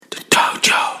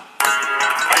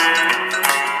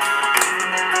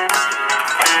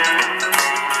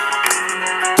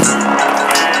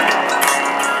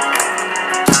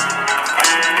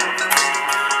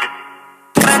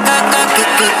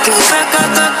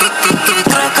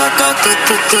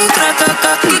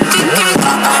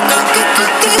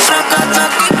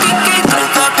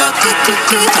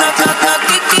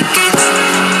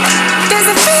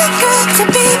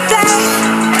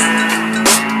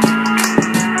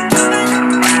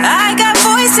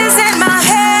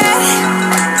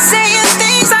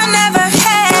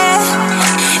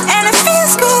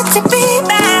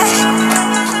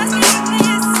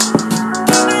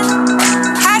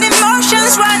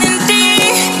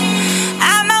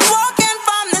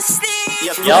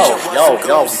Yo, we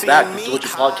back. The Dojo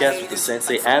podcast with the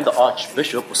Sensei and the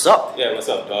Archbishop. What's up? Yeah, what's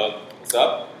up, dog? What's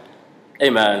up? Hey,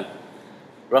 man.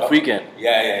 Rough weekend.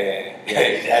 Yeah.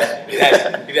 It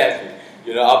has been.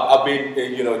 You know, I've been,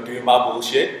 doing my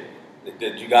bullshit.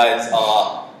 That you guys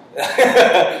are.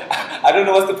 I don't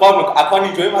know what's the problem. I can't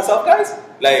enjoy myself, guys.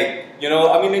 Like,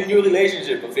 I'm in a new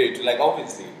relationship affair. Like,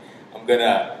 obviously, I'm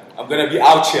gonna be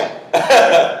out here.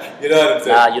 You know what I'm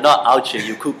saying? Nah, you're not out here.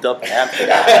 You cooped up in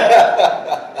Amsterdam.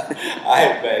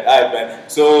 I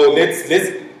bet. So let's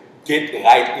get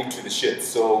right into the shit.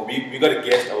 So we got a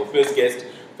guest, our first guest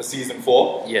for season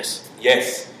 4. Yes.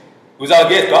 Who's our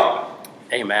guest, dog?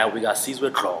 Hey, man, we got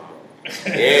Sizwe Dhlomo.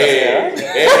 Hey.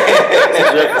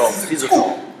 Sizwe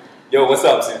Dhlomo. Yo, what's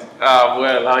up, Sis?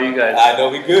 Well, how you guys? I know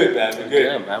we good, man. We good.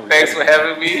 Yeah, man. Thanks for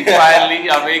having me. Finally,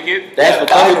 I'll make it. Thanks for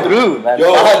coming through, man.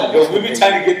 Yo, we've been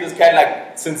trying to get this cat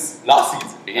like since last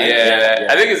season. Right? Yeah,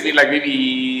 I think it's been like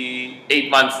maybe 8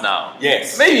 months now.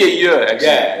 Yes. Maybe a year, actually.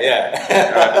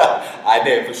 Yeah. I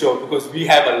know, for sure, because we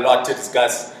have a lot to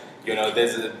discuss. You know,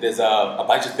 there's a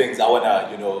bunch of things I wanna,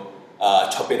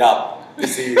 chop it up.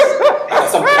 This is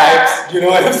some types, you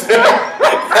know what I'm saying?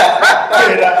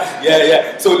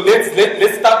 Yeah. So let's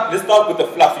start with the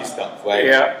fluffy stuff, right?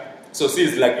 Yeah. So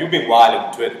see, like you've been wild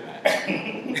on Twitter,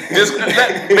 man. Just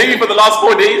maybe for the last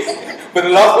 4 days. For the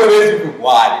last 4 days, you've been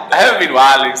wild. I haven't been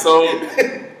wilding, so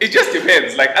it just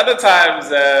depends. Like other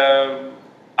times,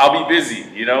 I'll be busy,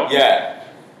 Yeah.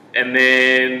 And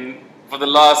then for the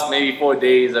last maybe 4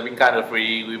 days, I've been kind of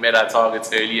free. We met our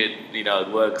targets early at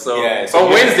work. So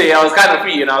Wednesday, I was kind of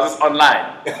free and I was just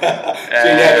online. So you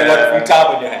had a lot of free time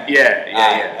on your hands.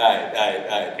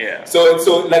 Yeah. Yeah.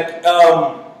 So like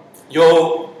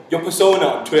your persona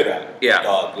on Twitter,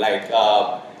 dog. Like,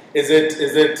 is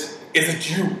it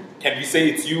you? Can we say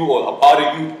it's you or a part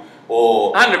of you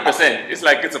or 100%? It's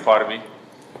like it's a part of me.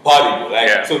 A part of you, right?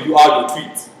 Yeah. So you are your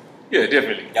tweets. Yeah,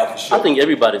 definitely. Yeah, for sure. I think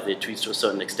everybody's their tweets to a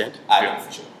certain extent. I know,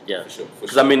 for sure. Yeah, for sure.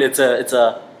 Because I mean, it's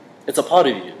a part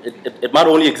of you. It might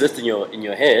only exist in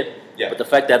your head, but the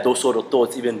fact that those sort of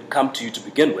thoughts even come to you to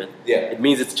begin with, it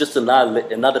means it's just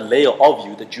another layer of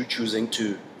you that you're choosing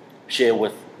to share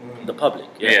with the public.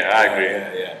 Yeah, I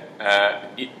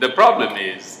agree. The problem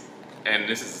is, and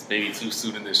this is maybe too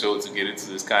soon in the show to get into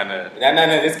this kind of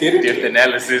let's get into depth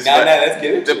analysis. Let's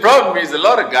get into the problem is a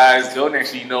lot of guys don't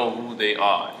actually know who they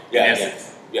are. Yeah,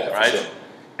 right. Sure.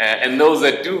 And those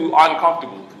that do aren't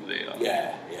comfortable with who they are.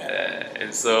 Yeah.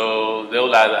 And so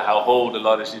they'll either hold a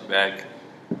lot of shit back,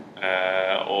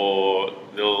 or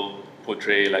they'll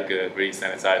portray like a very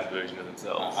sanitized version of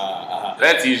themselves.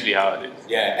 That's usually how it is.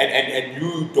 Yeah, and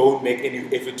you don't make any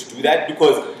effort to do that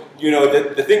because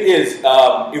the thing is,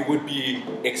 it would be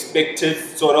expected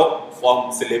sort of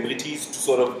from celebrities to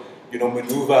sort of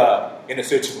maneuver in a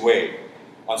certain way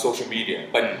on social media,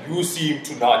 but you seem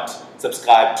to not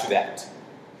subscribe to that.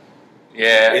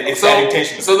 Yeah, it's that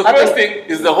intentional. So the first thing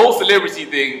is the whole celebrity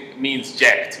thing means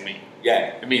jack to me.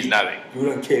 Yeah, it means nothing. You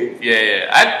don't care.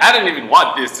 Yeah. I didn't even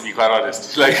want this, to be quite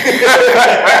honest. Like,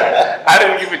 I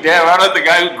didn't give a damn. I'm not the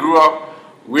guy who grew up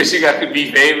wishing I could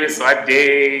be famous one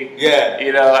day. Yeah,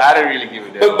 I didn't really give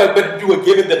a damn. But you were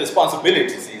given the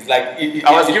responsibilities. Like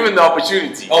I was given the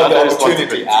opportunity. Oh, the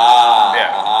opportunity.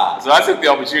 So I took the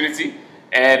opportunity.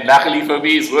 And luckily for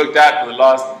me, it's worked out for the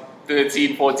last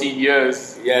 13, 14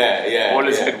 years. Yeah.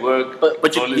 Always had work.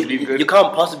 But you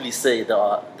can't possibly say you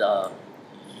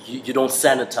don't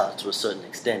sanitize to a certain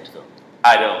extent, though.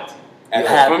 I don't.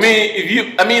 For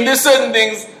me, there's certain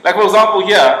things, like for example,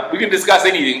 we can discuss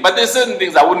anything, but there's certain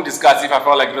things I wouldn't discuss if I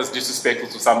felt like it was disrespectful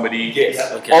to somebody. Yes.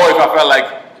 Okay. Or if I felt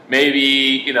like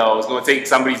maybe, it's going to take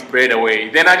somebody's bread away,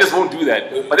 then I just won't do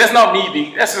that. But that's not me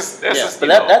being, that's just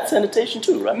that's sanitation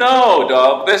too, right? No,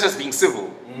 dog, that's just being civil.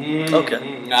 Okay.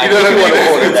 You know what I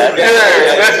mean?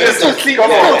 That's just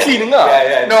cleaning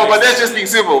up. No, but that's just being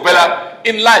civil. But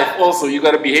in life also, you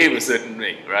got to behave a certain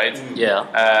way, right? Yeah.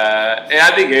 And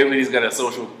I think everybody's got a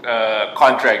social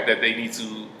contract that they need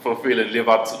to fulfill and live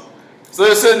up to. So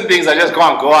there's certain things I just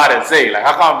can't go out and say. Like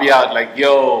I can't be out like,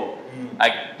 yo,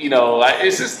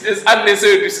 it's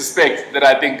unnecessary disrespect that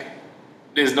I think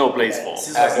there's no place for.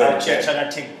 Sizwe's trying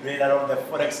to take bread out of the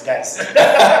Forex guys.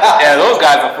 Yeah, those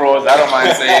guys are frauds. I don't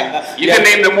mind saying. You can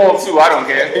name them all too. I don't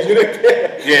care. You don't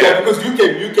care. Yeah, because you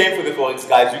came for the Forex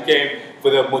guys. You came for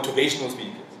the motivational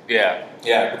speakers. Yeah.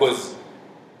 Yeah, because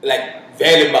like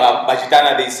Vele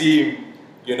Bajitana, they seem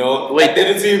You know, wait, it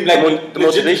didn't seem like the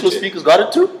motivational speakers got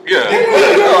it too? Yeah.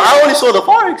 I only saw the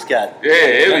Forex guy.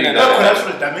 Yeah, No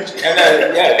collateral damage.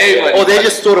 Oh, they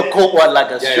just sort of caught one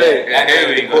like a straight.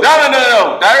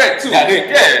 No. Direct too.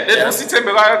 Yeah, that's the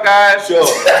guy. Sure.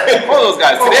 All those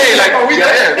guys. Today,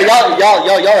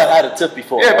 Y'all have had a tip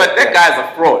before. Yeah, but that guy's a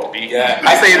fraud, B. Yeah.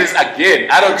 I say this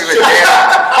again. I don't give a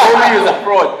damn. Homie is a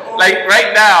fraud. Like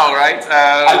right now, right?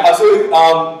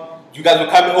 You guys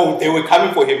were coming. Oh, they were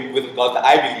coming for him with regards to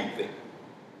Ivy League thing.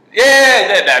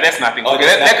 Yeah, that's nothing. Oh,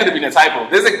 that could have been a typo.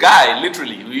 There's a guy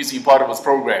literally who used to be part of his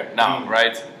program now,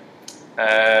 right?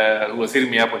 Who was hitting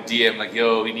me up on DM like,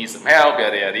 "Yo, he needs some help,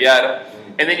 yada yada yada."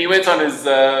 And then he went on his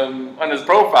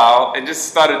profile and just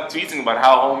started tweeting about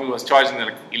how homie was charging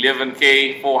like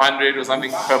 11K 400 or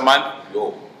something per month.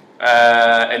 Yo.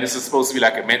 And this is supposed to be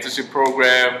like a mentorship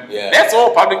program. Yeah. That's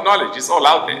all public knowledge. It's all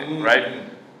out there, right?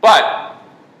 But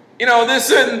you know, there's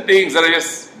certain things that are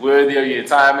just worthy of your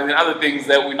time, and then other things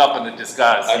that we're not going to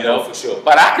discuss. I know for sure.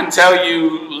 But I can tell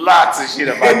you lots of shit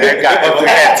about that guy. You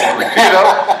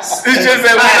know, it's just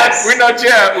that we're not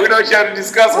here to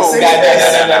discuss what We're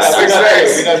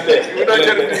not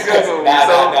here to discuss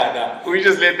what we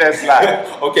just let that slide.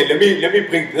 Okay, let me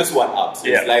bring this one up. So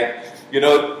it's like, you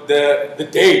know, the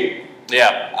day.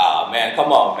 Yeah. Ah man,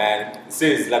 come on, man.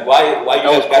 Sis, like why you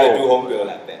guys gotta do homegirl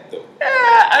like that though? Yeah,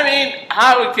 I mean,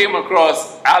 how it came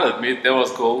across, I'll admit that was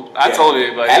cold. I told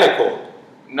everybody. Hella cold.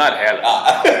 Not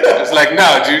hella. It's like,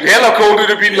 no, dude, hella cold would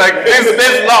have been like, there's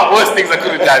a lot worse things I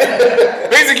could have done.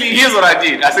 Basically, here's what I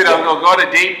did. I said I was going to go on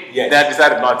a date, then I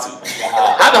decided not to.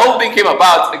 How the whole thing came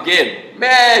about, again,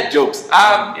 mad jokes.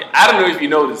 I don't know if you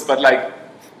know this, but like,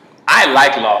 I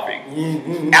like laughing.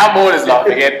 I'm always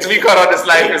laughing. And to be quite honest,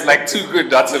 life is like too good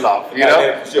not to laugh, you know?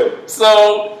 Yeah, sure.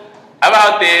 So, I'm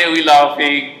out there, we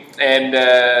laughing. And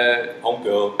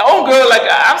homegirl, like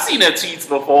I've seen her tweets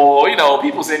before. You know,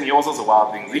 people send me all sorts of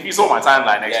wild things. If you saw my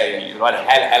timeline, actually, you know,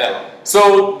 hello.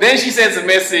 So then she sends a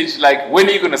message like, "When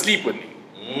are you gonna sleep with me?"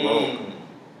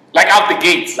 Like out the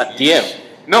gates, like DM.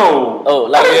 No. Oh,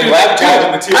 like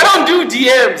I don't do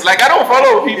DMs. Like I don't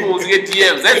follow people to get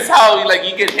DMs. That's how like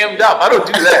you get hemmed up. I don't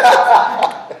do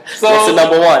that. So that's the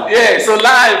number one. Yeah, so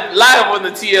live on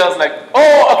the TL, I was like,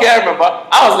 oh, okay, I remember.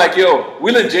 I was like, yo,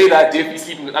 Will and Jada are definitely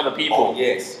sleeping with other people. Oh,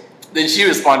 yes. Then she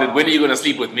responded, when are you going to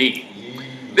sleep with me?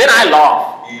 Then I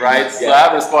laugh, right? So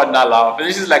I respond and I laugh. And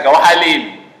then she's like, oh, hi,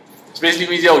 Lynn. Which basically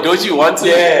means, yo, don't you want to?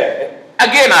 Yeah.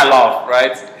 Again, I laugh,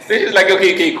 right? Then she's like,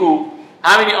 okay, cool.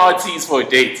 How many RTs for a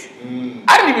date?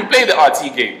 I didn't even play the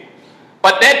RT game.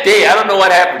 But that day, I don't know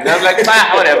what happened. I was like,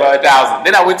 whatever, 1,000.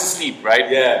 Then I went to sleep, right?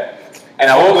 Yeah. And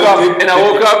I woke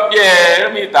up, yeah,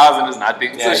 I mean, 1,000 is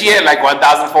nothing. Yeah, so she had like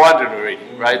 1,400 already,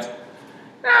 right?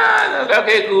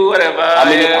 Okay, cool, whatever.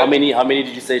 How many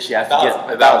did you say she had to get?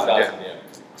 1,000, yeah.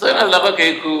 So then I was like,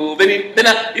 okay, cool. Then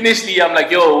initially I'm like,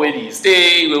 yo, where do you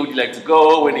stay? Where would you like to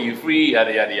go? When are you free?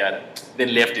 Yada, yada, yada.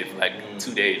 Then left it for like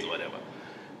 2 days or whatever.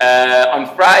 On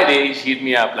Friday, she hit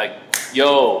me up like,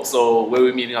 yo, so where are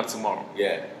we meeting up tomorrow?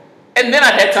 Yeah. And then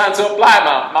I had time to apply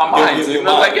my mind. So I was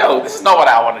like, yo, this is not what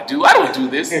I want to do. I don't do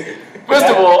this. First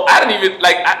of all, I don't even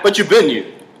like. But you've been you.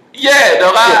 Yeah,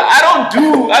 no, I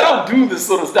don't do this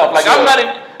sort of stuff. Like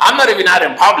I'm not even out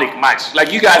in public much.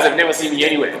 Like you guys have never seen me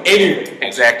anywhere.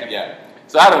 Exactly. Yeah.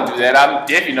 So I don't do that. I'm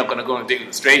definitely not gonna go on a date with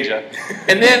a stranger.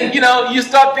 And then you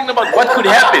start thinking about what could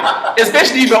happen,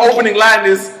 especially if your opening line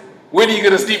is, when are you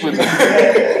gonna sleep with me?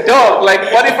 Dog,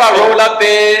 like what if I roll up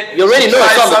there? You already know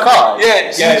it's on the card.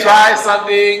 Yeah, she tries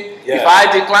something. Yeah. If I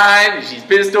decline, she's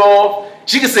pissed off.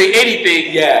 She can say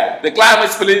anything. Yeah. The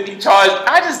climate's politically charged.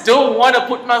 I just don't want to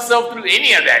put myself through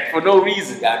any of that for no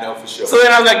reason. Yeah, I know for sure. So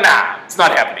then I was like, nah, it's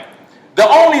not happening. The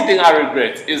only thing I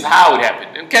regret is how it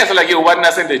happened. And cats are like, yo, why didn't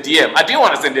I send a DM? I didn't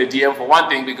want to send a DM for one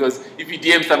thing because if you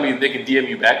DM somebody, they can DM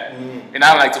you back. And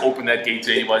I don't like to open that gate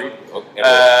to anybody. Okay.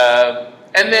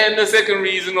 And then the second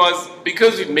reason was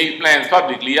because we made plans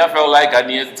publicly, I felt like I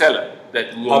needed to tell her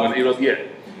that we were going to,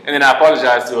 And then I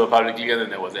apologized to her publicly, and then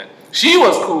there was that. She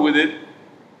was cool with it,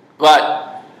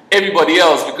 but everybody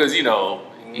else, because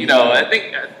I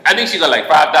think she got like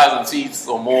 5,000 seats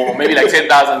or more, maybe like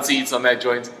 10,000 seats on that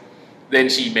joint. Then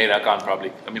she made her account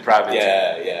private.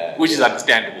 Yeah. Which is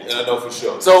understandable. Yeah, no, for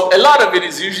sure. So a lot of it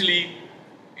is usually,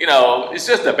 it's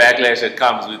just the backlash that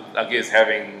comes with, I guess,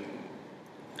 having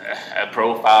a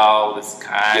profile that's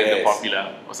kind of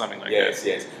popular or something like that.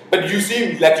 Yes. But you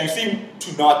seem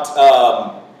to not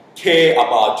care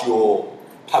about your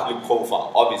public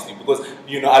profile, obviously, because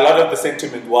a lot of the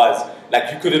sentiment was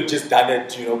like you could have just done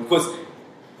it, because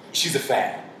she's a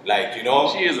fan,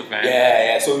 She is a fan.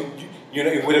 Yeah. So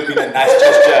it would have been a nice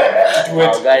gesture to do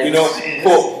it,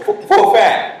 for a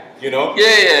fan. you know?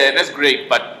 Yeah, that's great.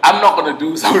 But I'm not going to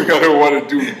do something I don't want to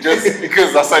do just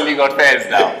because I suddenly got fans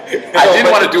now. I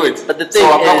didn't want to do it, but the thing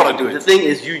so I'm not going to do it. The thing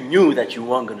is, you knew that you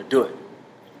weren't going to do it,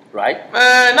 right?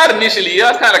 Not initially.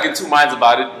 I was kind of like in two minds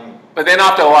about it. But then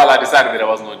after a while, I decided that I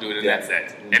wasn't going to do it, and that's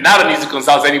that. And now I don't need to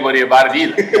consult anybody about it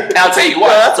either. And I'll tell you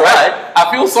what, that's right.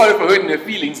 I feel sorry for hurting their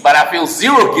feelings, but I feel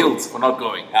zero guilt for not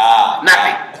going.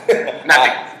 Nothing.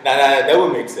 That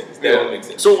would make sense. That would make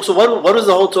sense. So what was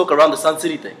the whole talk around the Sun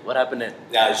City thing? What happened then?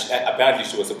 Yeah, apparently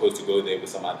she was supposed to go there with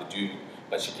some other dude,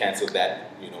 but she cancelled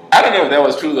that. You know. I don't know if that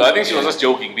was true though. I think she was just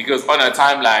joking because on her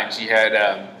timeline she had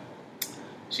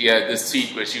this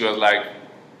tweet where she was like,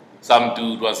 some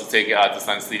dude wants to take her out to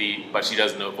Sun City, but she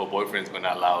doesn't know if her boyfriend's going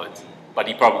to allow it. But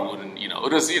he probably wouldn't, It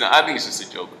was, I think it's just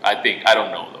a joke. I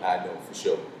don't know though. I know for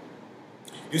sure.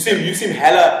 You seem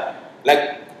hella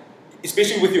like,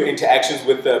 especially with your interactions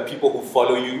with the people who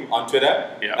follow you on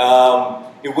Twitter. Yeah.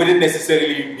 It wouldn't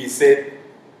necessarily be said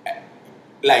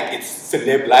like it's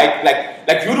celeb. Like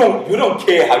you don't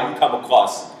care how you come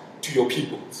across to your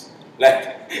peoples. Like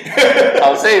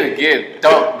I'll say it again.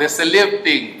 The celeb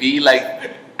thing be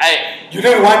like. You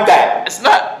didn't want that. It's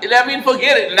not. I mean,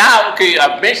 forget it. Now, okay,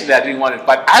 I mentioned that I didn't want it,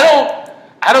 but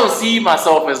I don't see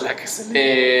myself as like a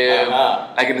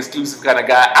celeb, like an exclusive kind of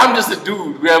guy. I'm just a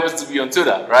dude who happens to be on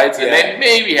Twitter, right? And then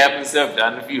maybe happens to have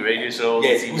done a few radio shows.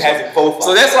 Yes, who has a profile.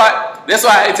 So that's why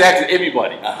I interact with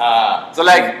everybody. So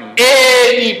like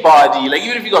anybody, like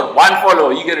even if you got one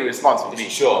follower, you get a response from me.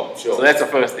 Sure. So that's the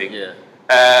first thing. Yeah.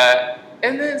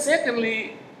 And then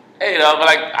secondly. Hey,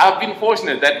 like I've been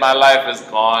fortunate that my life has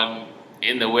gone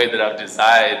in the way that I've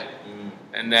desired,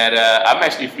 and that I'm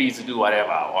actually free to do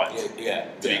whatever I want. To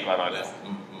be quite honest,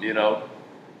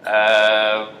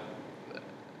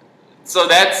 So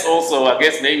that's also, I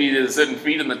guess, maybe there's a certain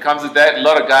freedom that comes with that. A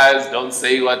lot of guys don't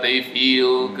say what they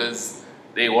feel because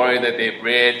they worry that their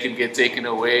bread can get taken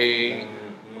away.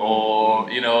 Or,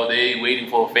 they waiting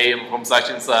for fame from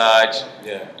such and such.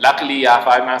 Yeah. Luckily, I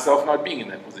find myself not being in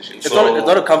that position. It's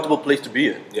not a comfortable place to be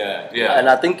in. Yeah. And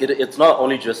I think it's not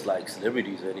only just like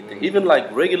celebrities or anything. Even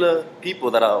like regular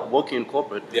people that are working in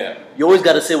corporate. Yeah. You always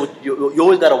got to say you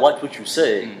always got to watch what you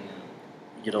say.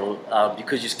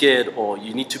 Because you're scared, or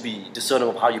you need to be discerning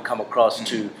of how you come across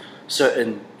to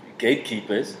certain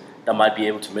gatekeepers that might be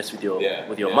able to mess with your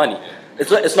money. Yeah.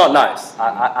 It's not nice.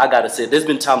 I gotta say, there's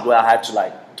been times where I had to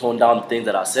like tone down the things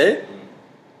that I say,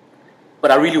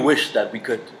 but I really wish that we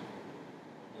could.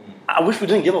 I wish we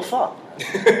didn't give a fuck.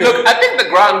 Look, I think the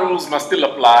ground rules must still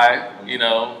apply.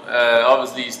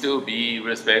 Obviously, still be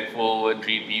respectful and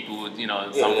treat people with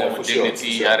some form of dignity,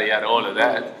 yada yada, all of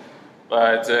that.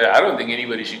 But I don't think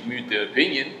anybody should mute their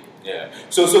opinion. Yeah.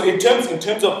 So in terms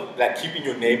of like keeping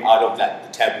your name out of like the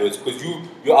tabloids, because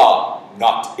you are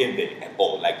not in there at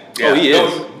all. Like he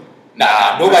is.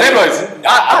 Nobody.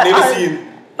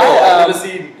 I've never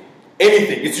seen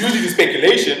anything. It's usually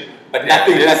speculation, but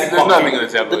nothing. There's nothing in the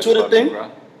tabloid. The Twitter thing.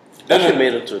 That should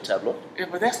made it to a tabloid. Yeah,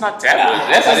 but that's not tabloid.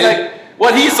 That's just like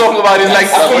what he's talking about is like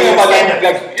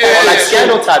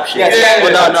scandal type shit.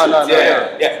 No.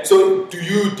 Yeah. So do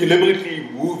you deliberately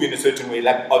move in a certain way,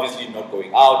 like obviously not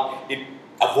going out,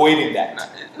 avoiding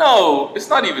that? No, it's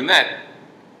not even that.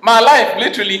 My life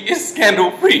literally is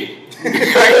scandal free. You know what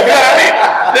I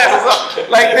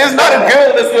mean? There's not a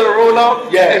girl that's gonna roll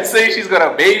up and say she's got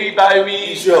a baby by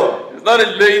me. Sure. There's not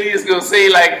a lady that's gonna say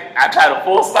like I tried to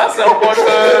force myself on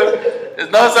her. There's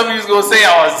not somebody who's gonna say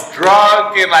I was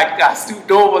drunk and like I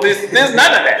stooped over this. There's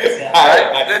none of that.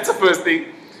 Right? That's the first thing.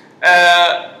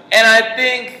 And I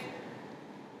think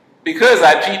because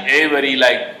I treat everybody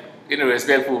like in a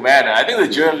respectful manner, I think the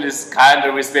journalists kind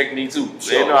of respect me too.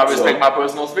 They know I respect my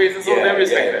personal space, and so they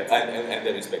respect that. And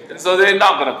they respect that. So they're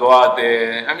not gonna go out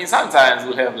there. I mean, sometimes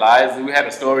we'll have lies. We had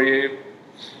a story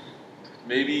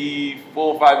maybe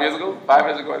 4 or 5 years ago. 5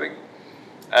 years ago, I think.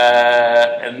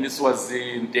 And this was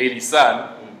in Daily Sun,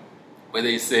 where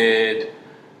they said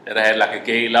that I had like a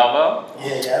gay lover,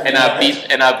 and I beat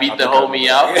the homie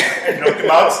up. Knocked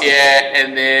him out. Yeah,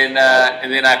 and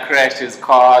then I crashed his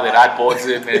car that I bought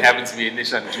him, and it happened to be a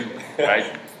Nissan Juke,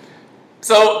 right?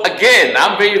 So again,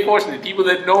 I'm very fortunate. People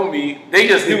that know me, they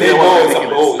just knew it was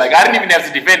ridiculous. Like I didn't even have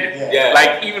to defend it. Yeah.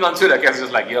 Like even on Twitter, I was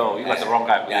just like, "Yo, you got the wrong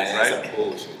guy for this, right?"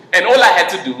 Bullshit. And all I had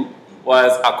to do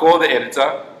was I called the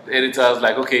editor. The editor was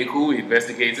like, "Okay, cool." He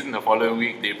investigates it, and the following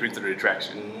week they printed a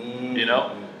retraction.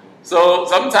 So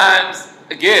sometimes,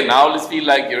 again, I always feel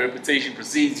like your reputation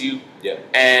precedes you,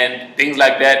 and things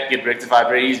like that get rectified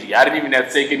very easily. I didn't even have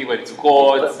to take anybody to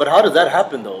court. But how does that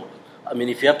happen, though? I mean,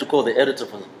 if you have to call the editor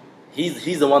for,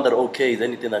 he's the one that okays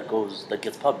anything that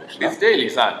gets published. It's Daily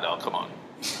Sun, though. Come on.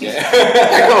 Daily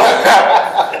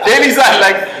Sun,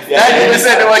 like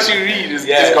 90% of what you read is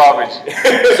garbage.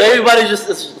 So everybody just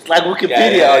it's like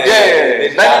Wikipedia.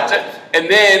 And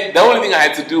then the only thing I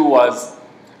had to do was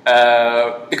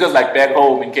because like back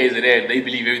home in KZN, they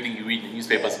believe everything you read in the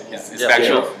newspapers is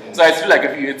factual. So I had to do like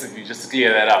a few interviews just to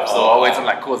clear that up. So I went on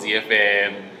like Cozy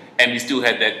FM. And we still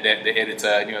had the editor,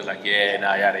 and he was like,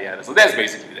 yada yada. So that's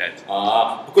basically that.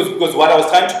 Because what I was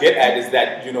trying to get at is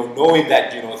that knowing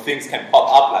that things can pop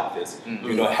up like this,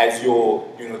 has your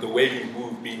the way you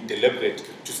move been deliberate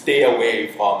to stay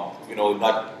away from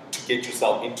not to get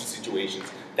yourself into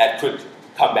situations that could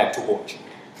come back to haunt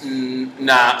you.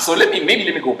 Nah. So let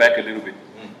me go back a little bit.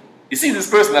 You see, this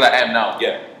person that I am now.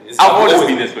 Yeah. I've always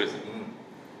been this person.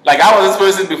 Like, I was this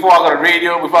person before I got a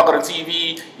radio, before I got a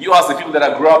TV. You ask the people that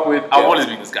I grew up with, I've always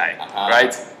been this guy,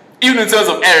 right? Even in terms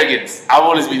of arrogance, I've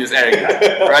always been this arrogant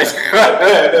guy, right?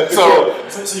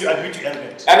 So you admit you're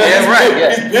arrogant?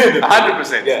 He's been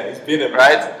 100%. Yeah, he's been a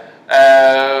right?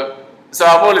 So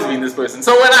I've always been this person.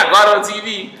 So when I got on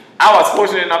TV, I was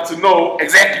fortunate enough to know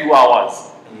exactly who I was.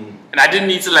 And I didn't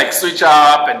need to like switch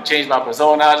up and change my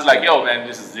persona. I was like, yo, man,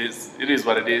 this is this. It is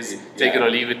what it is. Take it or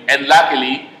leave it. And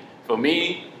luckily, for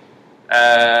me,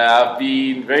 I've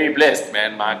been very blessed,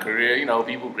 man. My career,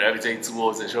 people gravitate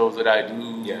towards the shows that I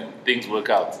do. Yeah. Things work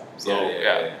out. So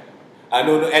I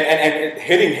know, and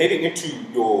heading into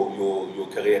your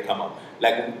career come up,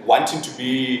 like wanting to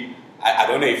be. I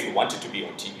don't know if you wanted to be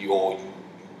on TV or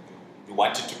you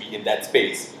wanted to be in that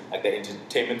space, like the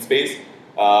entertainment space,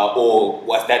 or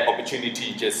was that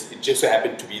opportunity just so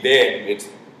happened to be there? And it's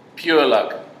pure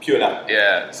luck. Pure luck.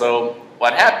 Yeah. So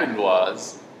what happened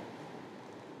was,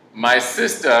 my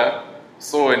sister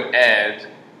saw an ad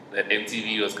that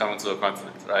MTV was coming to a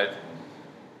continent, right?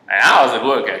 And I was at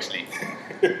work, actually.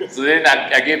 So then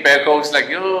I get back home, she's like,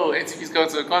 yo, MTV's coming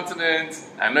to a continent.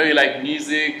 I know you like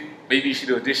music. Maybe you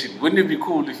should audition. Wouldn't it be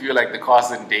cool if you're like the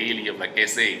Carson Daily of like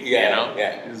SA,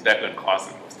 Yeah. This is back when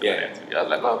Carson was still on MTV. I was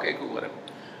like, okay, cool, whatever.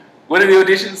 When are the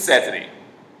auditions? Saturday.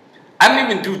 I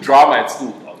didn't even do drama at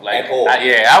school, though. Like,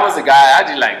 I was a guy, I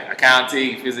did like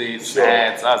accounting, physics,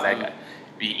 maths. I was that guy.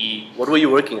 BE. What were you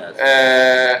working as?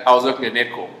 I was working at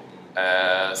Netco.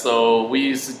 So we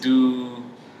used to do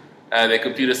the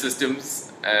computer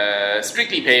systems,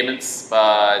 strictly payments,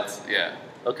 but yeah.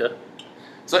 Okay.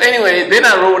 So anyway, then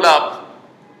I roll up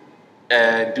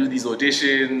and do these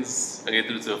auditions. I get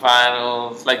through to the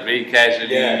finals, like very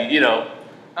casually,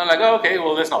 I'm like, oh, okay,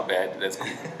 well, that's not bad. That's cool.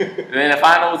 And then the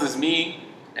finals is me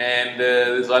and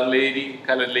this one lady,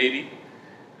 colored lady.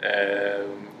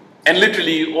 And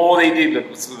literally, all they did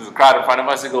was the crowd in front of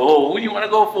us. They go, oh, who do you want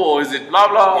to go for? Is it blah,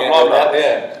 blah, blah, blah?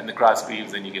 Yeah. And the crowd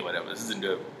screams, and you get whatever. This isn't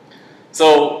good.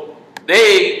 So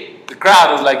the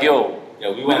crowd was like, yo,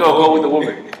 we're going to go with the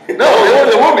woman. No, they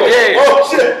wanted the woman, Oh,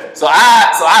 shit. So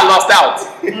I lost out,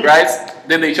 right?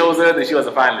 Then they chose her, then she was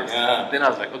a finalist. Yeah. Then I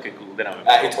was like, okay, cool. Then I went.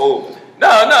 It's over. No,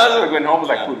 so I went home. I was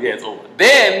like, cool, it's over.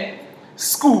 Then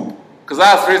Scoop, because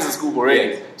I was friends with Scoop already.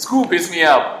 Yes. Scoop pissed me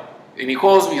out. And he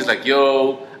calls me, he's like,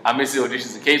 yo, I missed the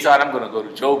auditions in Cape Town, I'm going to go to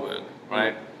Joburg,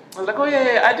 right? I was like, oh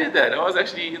yeah, I did that. I was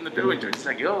actually in the Dojo. He's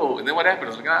like, yo, and then what happened? I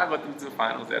was like, I got through to the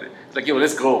finals at it. He's like, yo,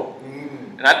 let's go.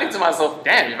 And I think to myself,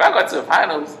 damn, if I got to the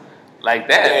finals like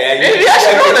that, maybe I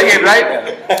should roll again,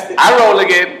 right? I roll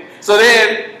again. So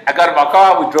then I got in my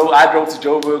car, I drove to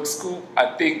Joburg. Scoop,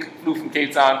 I think, flew from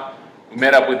Cape Town. We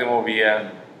met up with him over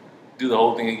here, do the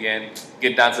whole thing again,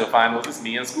 get down to the finals. It's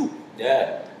me and Scoop.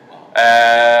 Yeah.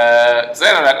 So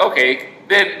then I'm like, okay,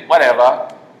 then whatever.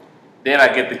 Then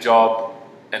I get the job,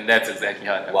 and that's exactly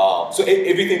how it happened. Wow. So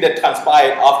everything that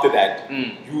transpired after that,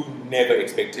 you never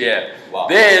expected. Yeah. Wow.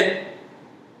 Then,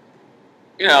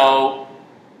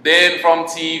 then from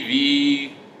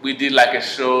TV, we did like a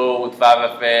show with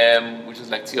 5FM, which was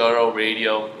like TRO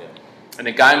radio. Yeah. And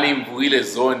a guy named Vuile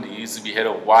Zondi, used to be head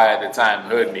of Y at the time,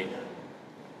 heard me.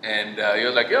 And he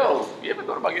was like, yo, you ever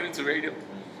thought about getting into radio?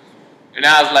 And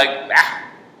I was like,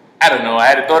 I don't know. I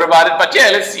hadn't thought about it, but yeah,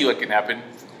 let's see what can happen.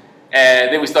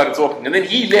 And then we started talking. And then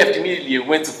he left immediately and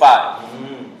went to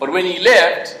 5. But when he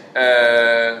left,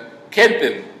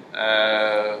 Kenton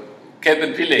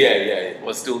Pile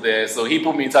was still there. So he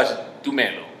put me in touch with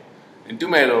Dhlomo. And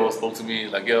Dhlomo spoke to me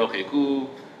like, yo, okay, cool.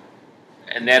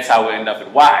 And that's how we ended up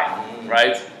at Y,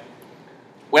 right?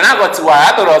 When I got to Y,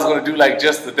 I thought I was going to do like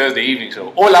just the Thursday evening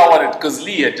show. All I wanted, because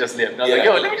Lee had just left. And I was like,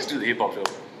 yo, let me just do the hip-hop show.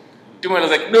 Dhlomo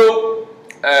was like, no,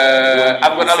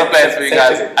 I've got other plans for you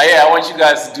guys. I want you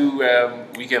guys to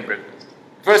do weekend breakfast.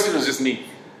 First it was just me.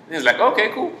 And he's like, okay,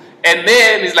 cool. And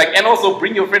then he's like, and also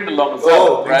bring your friend along as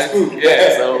well, right?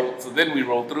 Yeah, so then we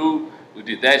rolled through. We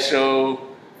did that show.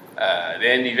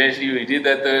 Then eventually we did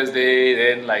that Thursday.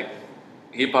 Then like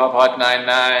Hip Hop Hot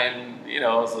 99,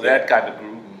 so that kind of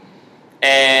grew.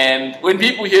 And when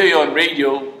people hear you on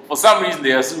radio, for some reason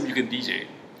they assume you can DJ.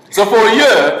 So for a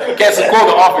year, cats would call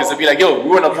the office and be like, "Yo, we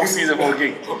want to book Siz'n for a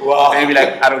gig." Wow. And they'd be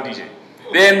like, "I don't DJ."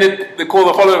 Then they call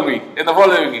the following week, and the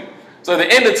following week. So at the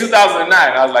end of 2009,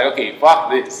 I was like, "Okay, fuck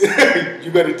this.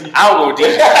 You better DJ. I'll go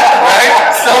DJ."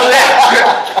 Right? So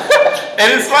that,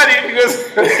 and it's funny because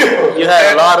you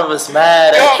had a lot of us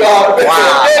mad at you.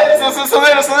 Wow.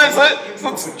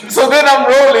 So then I'm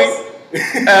rolling,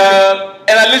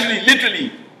 and I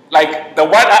literally, like the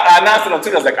one I announced it on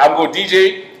Twitter, I was like, "I'm going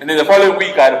DJ," and then the following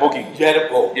week I had a booking. You had a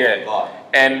book. Yeah. God.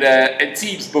 And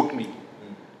Teebs booked me.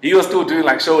 He was still doing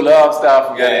like show love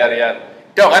stuff, yada yada.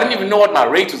 Dog, I didn't even know what my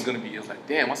rate was gonna be. I was like,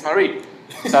 damn, what's my rate?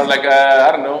 So I was like,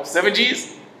 I don't know, 7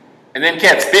 G's? And then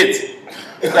Cat spits.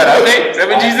 Like, okay,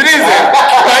 7 G's it is then.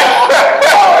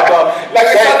 Like,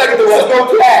 it sounds like there was no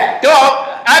plan. Dog,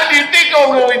 I didn't think I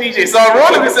was going with DJ. So I'm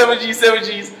rolling with 7 G's.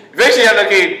 Eventually I'm like,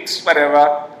 okay,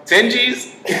 whatever, 10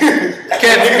 G's?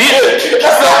 Can't beat it. So we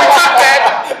took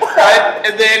that, right?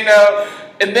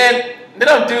 And then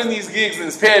I'm doing these gigs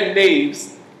and pairing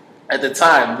Naves at the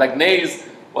time. Like, Naves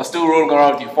was still rolling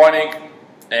around with Euphonic,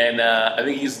 and I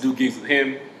think he used to do gigs with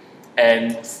him.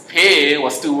 And Pay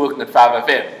was still working at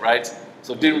 5FM, right?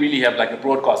 So didn't really have like a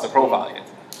broadcaster profile yet.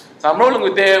 So I'm rolling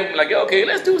with them, like, okay,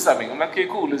 let's do something. I'm like, okay,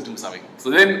 cool, let's do something. So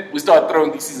then we start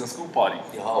throwing these Siz'n school parties,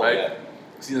 right? Yeah.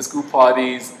 Siz'n school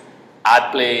parties,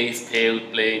 I'd play, Pay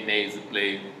would play, Naves would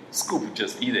play, Scoop would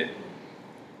just be there.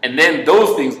 And then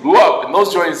those things blew up, and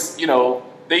those joints,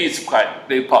 they used to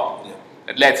they pop. Yeah.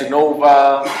 At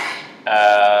Latinova,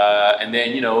 and then,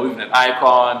 even an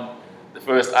Icon, the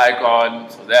first Icon,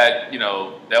 so that,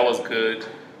 that was good,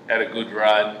 had a good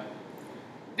run.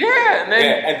 Yeah, and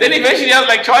then eventually I was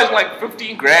like charging like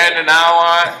 15 grand an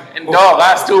hour, and dog,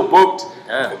 I still booked.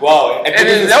 Yeah. Wow. And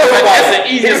that's the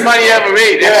easiest money I ever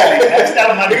made, actually. That's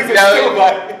not money.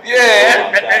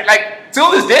 Yeah, and like,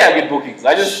 till this day I get bookings.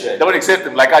 I just don't accept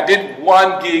them. Like, I did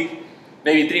one gig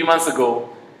maybe 3 months ago,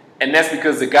 and that's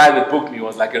because the guy that booked me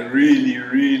was like a really,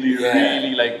 really,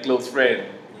 really like close friend.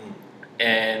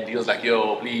 And he was like,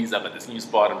 "Yo, please, I'm at this new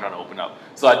spot I'm trying to open up."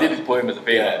 So I did it for him as a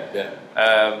favor.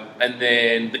 And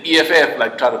then the EFF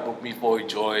like tried to book me for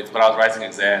joints, but I was writing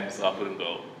exams, so I couldn't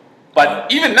go.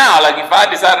 But even now, like if I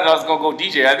decided I was gonna go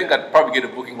DJ, I think I'd probably get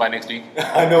a booking by next week.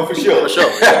 I know for sure. So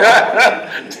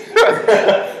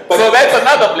that's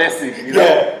another blessing,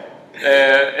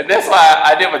 and that's why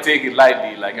I never take it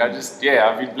lightly. Like I've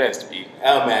been blessed to be.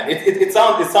 Oh man, it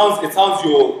sounds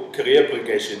your career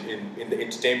progression in the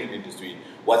entertainment industry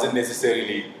wasn't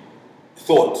necessarily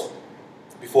thought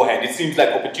beforehand. It seems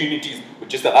like opportunities would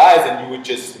just arise and you would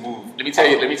just move. Let me tell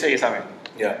you something.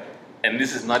 Yeah. And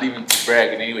this is not even to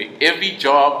brag in any way. Every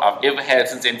job I've ever had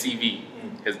since MTV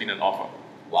has been an offer.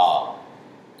 Wow.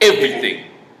 Everything.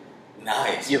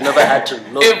 Nice. You've never had to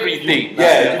look. Everything. You've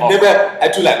never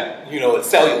had to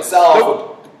sell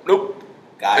yourself. Nope.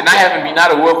 And I haven't been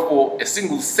out of work for a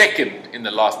single second in the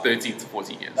last 13 to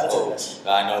 14 years. That's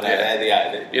I know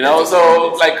that.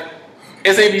 So like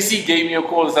SABC gave me a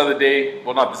call this other day.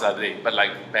 Well, not this other day, but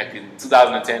like back in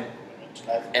 2010.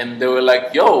 And they were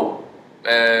like, "Yo,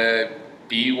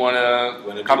 do you want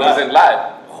to come present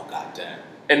live?" Oh, goddamn.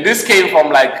 And this came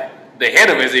from like the head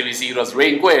of SABC. It was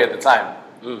Ray Nkwe at the time.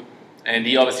 And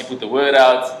he obviously put the word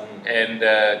out. And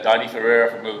Donnie Ferreira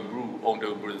from Urban Brew, owned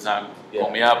Urban Brew at the time,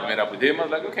 called me up and met up with him. I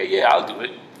was like, okay, yeah, I'll do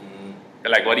it.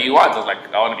 They're like, what do you want? I was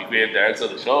like, I want to be creative director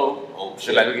of the show.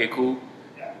 They're like, okay, cool.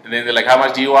 And then they're like, how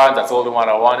much do you want? I told them what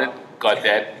I wanted. Got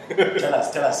that. Tell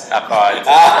us. I can't.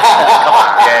 Come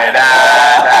on.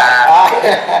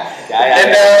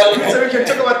 Yeah, so we can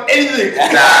talk about anything.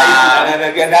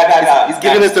 Nah. He's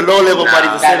giving us the low level money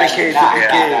for 7K.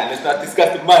 Let's not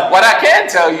discuss the money. What I can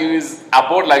tell you is I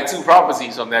bought like 2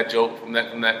 properties from that joke, from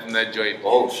that joint.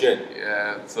 Oh shit.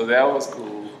 Yeah, so that was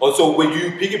cool. Also, were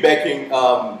you piggybacking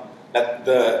like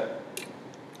the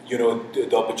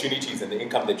opportunities and the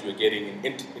income that you were getting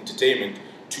in entertainment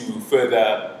to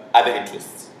further other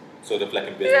interests, sort of like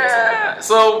in business? Yeah.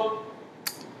 So,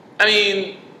 I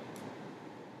mean,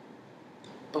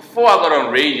 before I got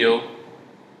on radio,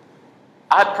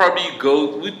 I'd probably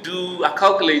I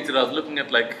calculated, I was looking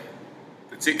at like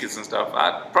the tickets and stuff,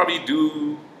 I'd probably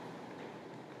do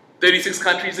 36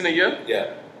 countries in a year.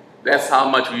 Yeah. That's how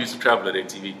much we used to travel at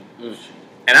MTV.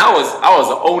 And I was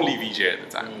the only VJ at the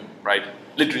time, right?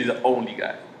 Literally the only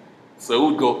guy. So it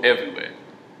would go everywhere.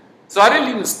 So I didn't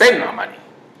even spend my money.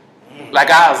 Like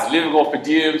I was living off per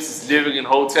diems, living in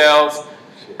hotels.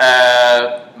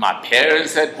 My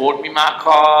parents had bought me my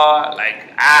car.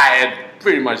 Like I had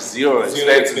pretty much zero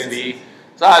expenses.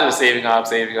 So I was just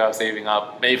saving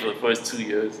up, maybe for the first 2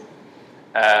 years.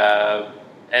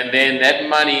 And then that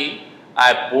money,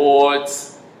 I bought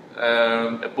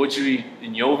a butchery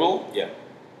in Yeovil. Yeah.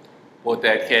 Bought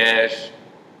that cash.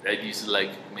 That used to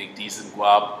like make decent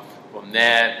guap. From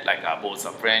that, like I bought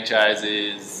some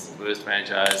franchises, first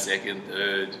franchise, second,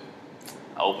 third.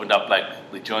 I opened up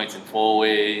like the joints in 4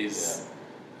 ways.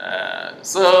 Yeah.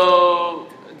 So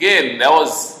again, that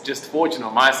was just fortunate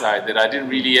on my side that I didn't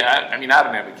really, I don't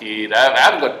have a kid. I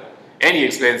haven't got any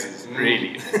expenses,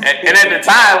 really. and at the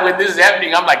time when this is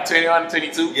happening, I'm like 21,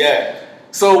 22. Yeah.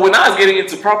 So when I was getting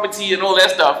into property and all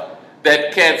that stuff,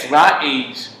 that cats my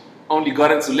age only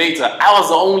got into later. I was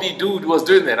the only dude who was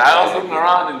doing that. I was looking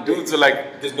around and dudes were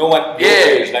like... There's no one...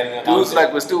 dudes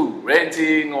like were still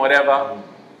renting or whatever.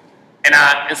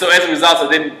 And so as a result, I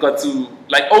then got to...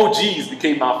 Like OGs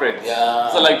became my friends. Yeah.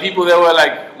 So like people that were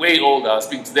like way older, I was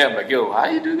speaking to them like, yo, how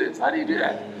do you do this? How do you do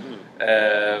that?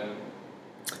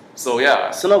 So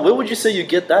yeah. So now where would you say you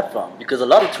get that from? Because a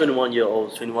lot of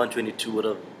 21-year-olds, 21, 22 would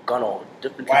have gone on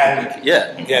different people.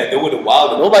 Yeah, they would have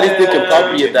wild. Nobody's thinking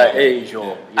property at that age,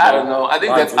 or I don't know. I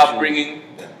think that's upbringing.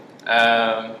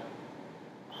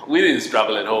 We didn't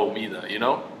struggle at home either,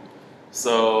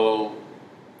 So,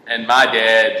 and my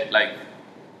dad, like,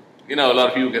 a lot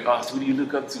of people get asked, who do you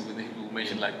look up to? And people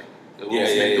mention like Will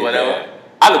Smith or whatever. Yeah.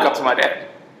 I look up to my dad.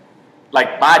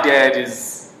 Like my dad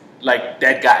is like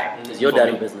that guy. Is your dad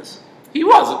in business? He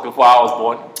was before I was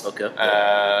born. Okay.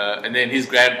 And then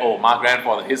my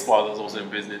grandfather, his father was also in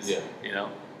business. Yeah.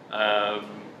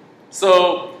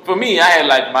 So for me, I had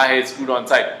like my head screwed on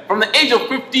tight. From the age of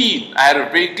 15, I had a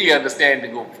very clear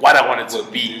understanding of what I wanted to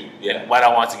be, and what I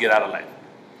wanted to get out of life.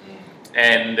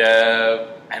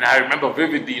 And I remember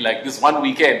vividly, like this one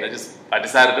weekend, I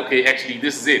decided, okay, actually,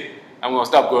 this is it. I'm gonna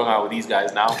stop going out with these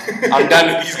guys now. I'm done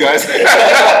with these guys. and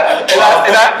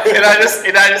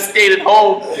I just stayed at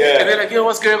home. Yeah. And they're like, yo,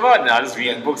 what's going on? Now I just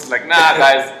reading books. Like, nah,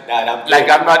 guys.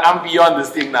 I'm beyond this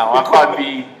thing now.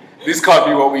 This can't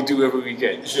be what we do every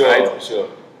weekend. Sure, right? Sure.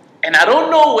 And I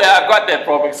don't know where I got that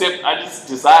from, except I just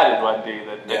decided one day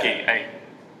that okay,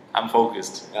 I'm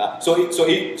focused. Yeah. So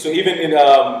even in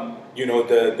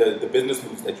the business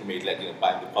moves that you made, like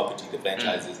buying the property, the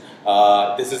franchises,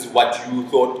 this is what you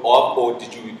thought of, or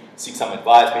did you seek some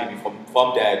advice maybe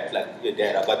from dad, like your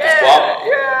dad about this job?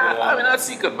 Yeah, I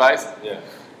seek advice. Yeah.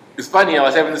 It's funny, I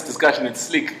was having this discussion with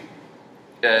Slick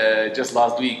just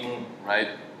last week,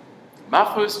 right? My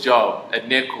first job at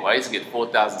Netco, I used to get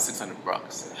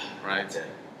 $4,600, right? Yeah.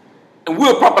 And we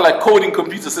were proper like coding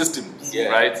computer systems,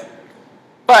 right?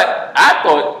 But I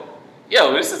thought,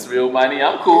 yo, this is real money.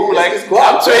 I'm cool. Like,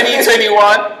 I'm 20,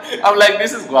 21. I'm like,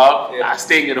 this is guap. Yeah. I'm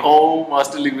staying at home. I was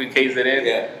still living in KZN.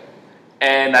 Yeah.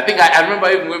 And I think I remember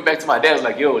I even went back to my dad. I was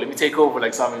like, yo, let me take over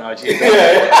like something out here.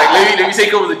 Like, let me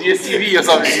take over the DSTV or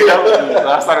something. So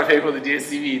I started paying for the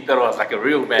DSTV. Thought I was like a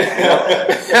real man.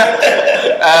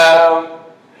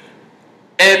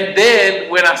 And then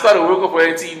when I started working for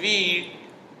NTV,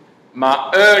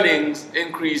 my earnings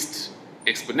increased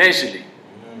exponentially.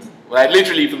 Right,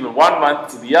 literally from the 1 month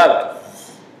to the other.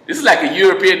 This is like a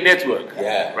European network,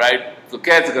 right? So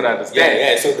cats are gonna understand.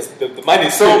 Yeah. So the money.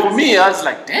 So for me, I was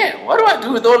like, damn, what do I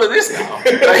do with all of this now?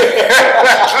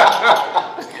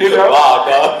 Wow,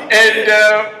 dog.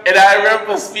 And I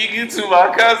remember speaking to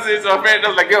my cousins, my friends. I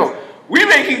was like, yo, we're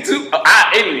making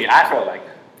anyway, I felt like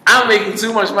I'm making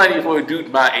too much money for a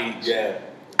dude my age. Yeah.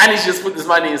 I need to just put this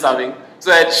money in something. So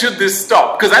that should this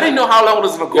stop? Because I didn't know how long it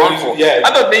was going to go on for. Yeah.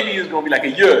 I thought maybe it was going to be like a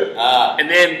year. And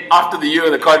then after the year,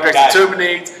 the contract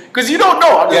terminates. Because you don't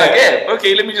know. I'm just like,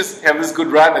 okay, let me just have this good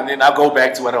run and then I'll go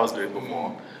back to what I was doing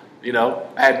before.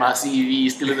 I had my CV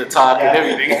still in the top and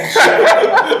everything.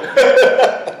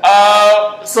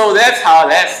 So that's how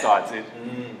that started.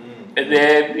 And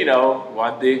then,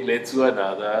 one thing led to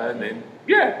another. And then,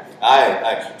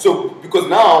 Aye. So, because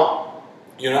now,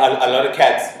 a lot of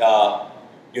cats,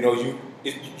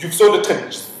 you've sort of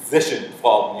transitioned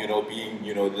from, being,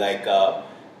 like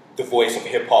the voice of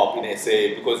hip hop in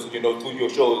SA, because, through your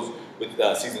shows with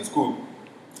Siz'n School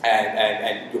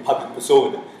and your public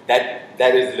persona,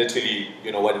 that is literally,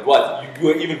 what it was. You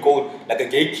were even called like a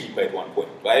gatekeeper at one point,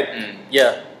 right?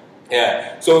 Yeah.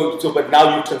 Yeah. So, but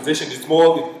now you transitioned. It's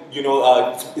more,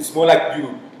 it's more like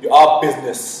you are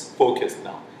business focused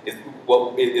now.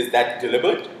 Is that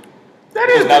deliberate? That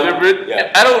is deliberate.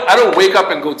 Yeah. I don't wake up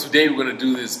and go, today we're going to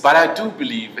do this. But I do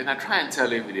believe, and I try and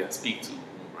tell everybody I speak to,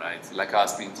 right? Like I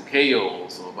was speaking to KO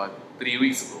also about 4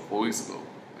 weeks ago.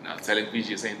 And I was telling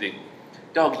Fiji the same thing.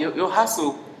 Dog, your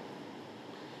hustle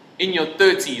in your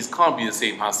 30s can't be the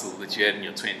same hustle that you had in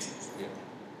your 20s. Yeah.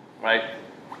 Right?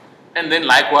 And then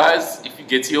likewise, if you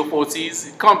get to your 40s,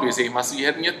 it can't be the same as you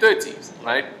had in your 30s,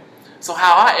 right? So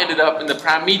how I ended up in the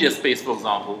prime media space, for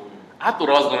example, I thought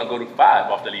I was going to go to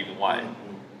 5 after leaving Y.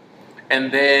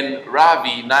 And then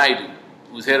Ravi Naidu,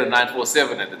 who was head of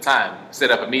 947 at the time, set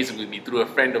up a meeting with me through a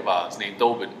friend of ours named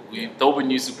Tobin. Tobin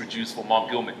used to produce for Mom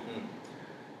Gilman.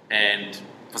 And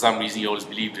for some reason, he always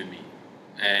believed in me.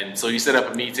 And so he set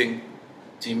up a meeting,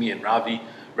 Jimmy and Ravi.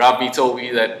 Ravi told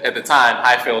me that at the time,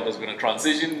 Highfield was going to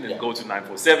transition and go to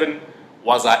 947.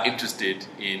 Was I interested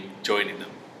in joining them?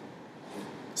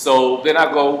 So then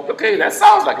I go, okay, that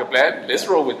sounds like a plan. Let's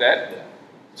roll with that. Yeah.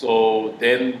 So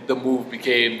then the move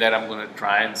became that I'm going to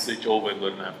try and switch over and go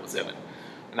to 947.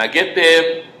 And I get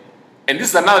there, and this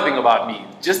is another thing about me,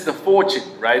 just the fortune,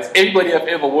 right? Everybody I've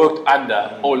ever worked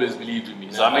under always believed in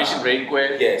me. So I mentioned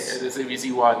Rainquare at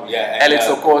SABC1, Alex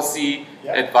Okosi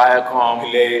at Viacom,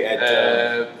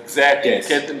 exactly, yes.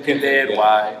 Kenton Pillay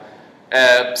at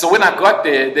Y. So when I got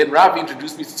there, then Ravi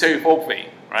introduced me to Terry Folkvane,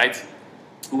 right?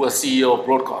 Who was CEO of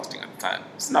broadcasting at the time.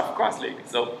 Snuff Cross lady.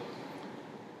 So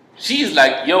she's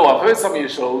like, yo, I've heard some of your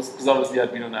shows, because obviously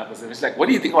I'd been on 947. She's like, what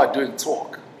do you think about doing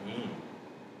talk?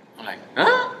 I'm like,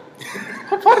 huh?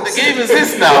 What part of the game is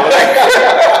this now?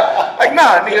 Like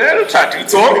nah, nigga, I don't try to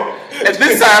talk. At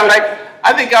this time, like,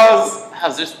 I think I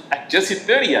just hit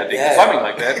 30, I think, or something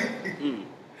like that.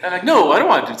 I'm like, no, I don't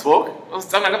want to do talk.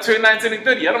 I'm like, I'm 29, turning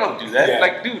 30. I don't want to do that. Yeah.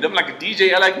 Like, dude, I'm like a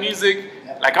DJ. I like music.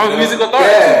 Like, I'm a music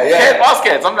authority. Boss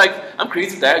Cats. I'm like, I'm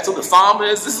creative director, the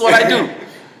psalmist. This is what I do.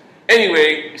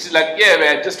 Anyway, she's like, yeah,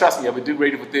 man, just trust me. I've been doing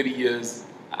radio for 30 years.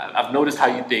 I've noticed how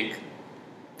you think.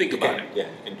 Think about it. Yeah,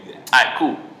 you can do that. All right,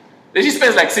 cool. Then she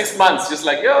spends like 6 months just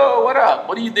like, yo, what up?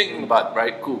 What are you thinking about?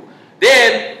 Right, cool.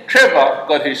 Then Trevor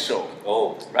got his show.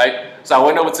 Oh. Right? So I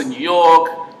went over to New York,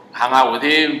 hung out with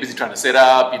him, busy trying to set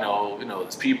up, you know,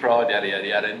 this pre-prod, yada, yada,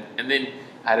 yada. And then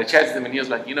I had a chat with him, and he was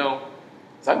like,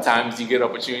 sometimes you get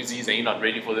opportunities and you're not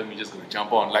ready for them, you're just going to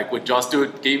jump on. Like when Jon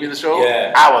Stewart gave me the show,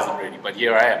 I wasn't ready, but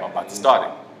here I am, I'm about to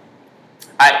start it.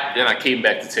 Then I came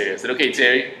back to Terry. I said, okay,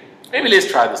 Terry, maybe let's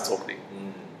try this talk thing.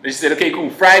 Then she said, okay, cool,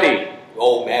 Friday.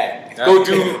 Oh, man. Go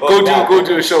do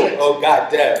a show. Oh,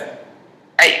 God damn.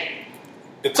 Hey,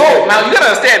 the talk, now you got to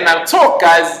understand, now talk,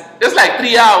 guys, it's like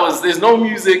 3 hours, there's no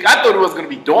music. I thought it was going to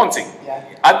be daunting.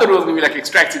 I thought it was going to be like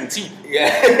extracting teeth.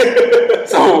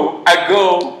 So I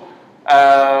go,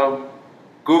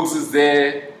 Googs is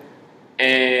there,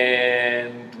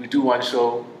 and we do one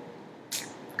show.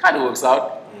 Kind of works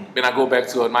out. Then I go back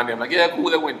to her on Monday. I'm like, yeah,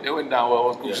 cool, that went down well. It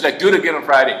was cool. She's like, do it again on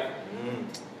Friday.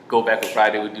 Go back on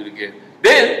Friday, we'll do it again.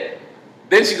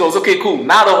 Then she goes, okay, cool,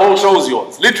 now the whole show's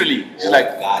yours. Literally. She's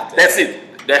like, that's it.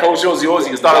 That whole show's yours. You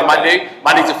can start on Monday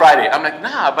to Friday. I'm like,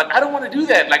 nah, but I don't want to do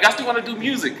that. Like, I still want to do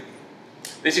music.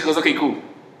 Then she goes, okay, cool.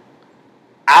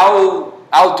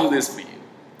 I'll do this for you.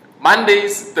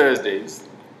 Mondays, Thursdays,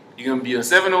 you're going to be on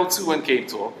 702 and Cape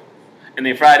Talk. And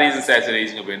then Fridays and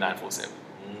Saturdays, you're going to be on 947.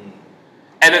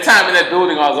 At the time in that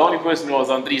building, I was the only person who was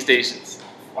on 3 stations.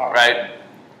 Right?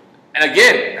 And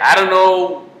again, I don't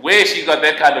know where she got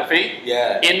that kind of faith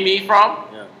in me from.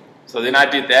 So then I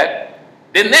did that.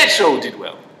 Then that show did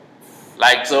well.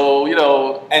 Like, so,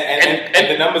 And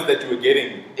the numbers that you were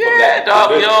getting. Yeah,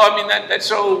 dog, I mean, that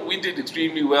show, we did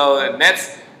extremely well.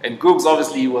 And Googs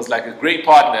obviously was like a great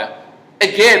partner.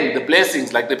 Again, the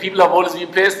blessings, like the people I've always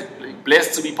been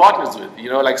blessed to be partners with.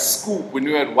 Like Scoop, when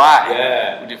we were at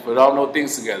Y. We did phenomenal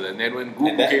things together. And then when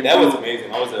Google came that was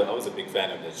amazing. I was a big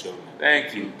fan of that show.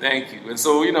 Thank you. And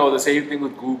so, the same thing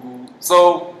with Google.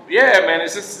 So, yeah, man,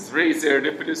 it's really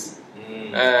serendipitous.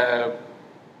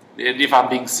 And if I'm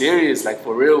being serious, like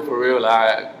for real,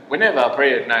 whenever I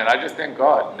pray at night, I just thank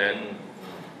God that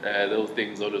those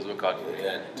things always work out.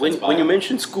 When you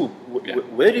mention Scoop,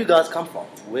 where do you guys come from?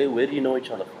 Where do you know each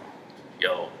other from?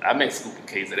 Yo, I met Scoop in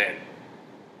KZN.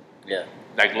 Yeah.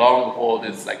 Like long before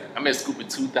this, like I met Scoop in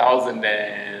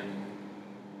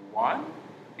 2001.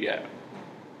 Yeah.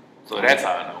 So that's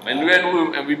how I know.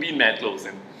 And we've been that close,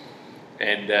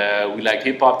 and we like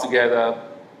hip hop together.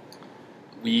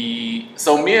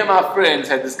 So me and my friends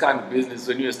had this kind of business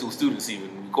when we were still students.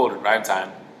 Even we called it Rhyme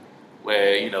Time,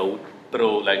 where we'd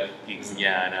throw like gigs in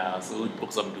Yana. So we'd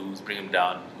book some dudes, bring them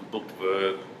down. We booked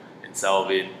Verb and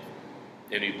Salvin.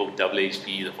 Then we booked Double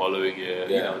HP the following year,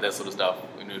 that sort of stuff.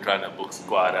 When we were trying to book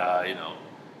Squada,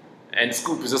 And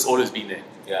Scoop has just always been there.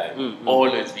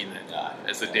 Always been there.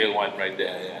 That's a day one right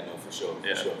there. Yeah, no, for sure.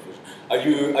 Are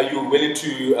you willing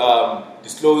to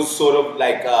disclose sort of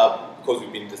like because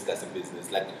we've been discussing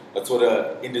business, like what sort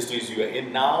of industries you are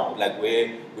in now, like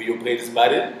where your brain is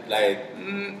budded, like.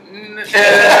 Nah,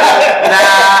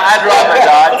 I'd rather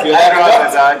not.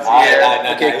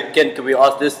 Yeah. Okay, can we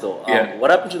ask this though? What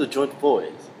happened to the joint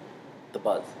fours, the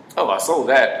buzz? Oh, I sold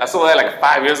that. Like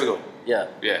 5 years ago. Yeah.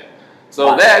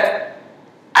 So that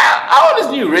I always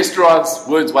knew restaurants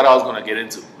weren't what I was going to get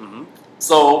into. Mm-hmm.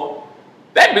 So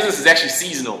that business is actually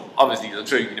seasonal, obviously, I'm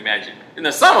sure you can imagine. In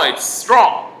the summer, it's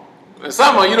strong. In the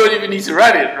summer, you don't even need to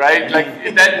run it, right?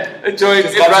 Like that joint,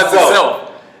 it runs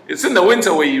itself. It's in the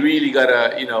winter where you really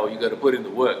gotta, you gotta put in the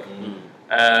work.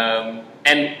 Mm-hmm.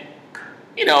 And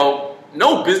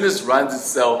no business runs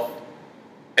itself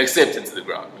except into the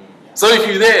ground. Mm-hmm. So if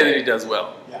you're there, then it does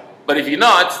well. Yeah. But if you're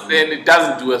not, then it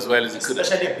doesn't do as well as it could.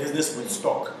 Especially a business with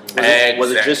stock.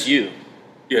 Was it just you?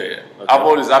 Yeah. Okay.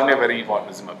 I've never had any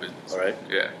partners in my business. All right.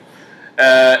 Yeah.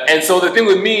 And so the thing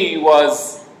with me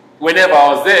was, whenever I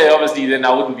was there, obviously, then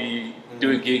I wouldn't be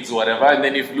doing gigs or whatever. And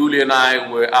then if Lulu and I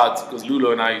were out, because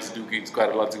Lulu and I used to do gigs quite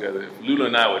a lot together. If Lulu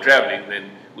and I were traveling, then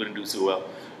we wouldn't do so well.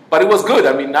 But it was good.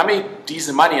 I mean, I made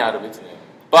decent money out of it.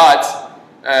 But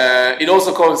it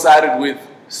also coincided with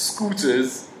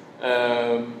scooters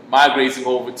migrating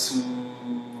over to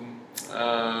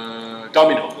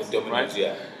Domino's, right?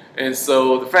 Yeah. And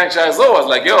so the franchisor was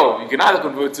like, yo, you can either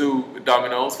convert to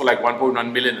Domino's for like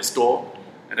 1.1 million a store,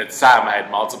 and at the time I had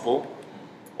multiple,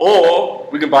 or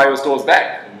we can buy your stores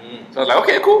back. Mm-hmm. So I was like,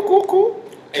 okay, cool.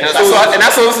 And I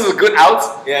saw this is a good out.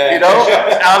 Yeah.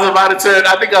 I was about to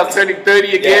I think I was turning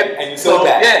 30 again. Yeah, and you sold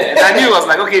that. Yeah, and I knew, I was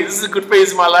like, okay, this is a good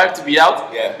phase in my life to be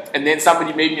out. Yeah. And then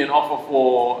somebody made me an offer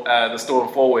for the store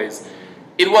in 4 Ways.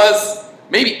 It was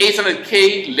maybe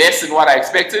 800K less than what I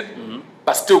expected,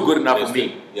 but still good enough for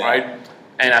me, right?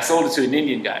 And I sold it to an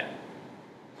Indian guy.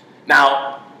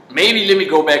 Now, maybe let me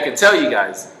go back and tell you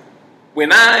guys,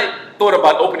 when I thought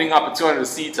about opening up a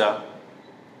 200-seater,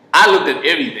 I looked at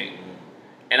everything.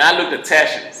 And I looked at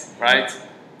Tasha's, right?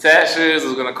 Tasha's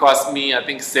was going to cost me, I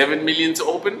think, 7 million to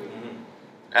open.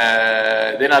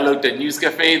 Then I looked at News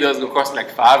Cafe, that was going to cost me like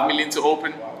 5 million to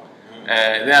open.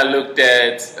 Then I looked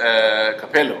at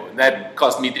Capello, and that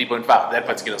cost me 3.5, that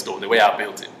particular store, the way I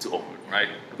built it to open, right?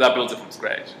 Because I built it from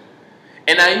scratch.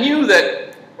 And I knew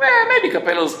that, well, maybe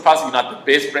Capello's possibly not the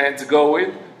best brand to go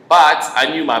with, but I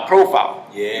knew my profile.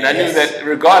 Yeah, and I knew that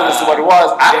regardless of what it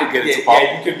was, I could get it to pop.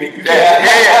 Yeah, you could make it.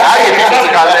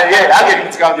 I'll get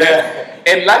people to come there.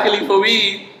 And luckily for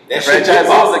me, the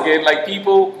franchisors again, like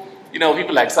people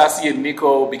like Sasi and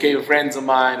Nico became friends of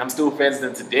mine. I'm still friends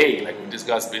with them today. Like we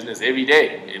discuss business every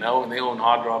day, and they own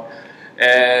Hard Rock.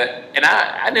 And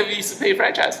I never used to pay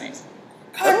franchise fees.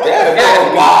 God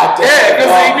damn.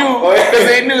 Because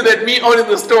they knew that me owning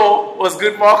the store was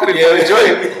good marketing for the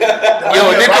joint.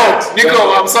 Yo,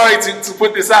 Nico, I'm sorry to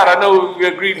put this out. I know we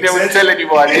agreed never to tell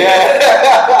anybody.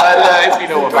 But it's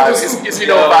been over 5 years. It's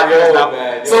been over 5 years now.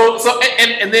 Man, so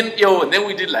and then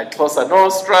we did like Cosa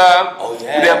Nostra. Oh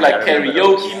yeah. We'd have like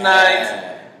karaoke nights.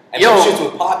 And those shit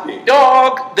was popping.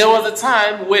 Dog, there was a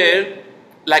time where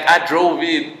like I drove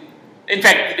in. In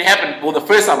fact, it happened, the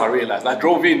first time I realized, I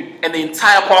drove in and the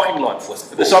entire parking lot,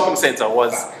 the shopping center,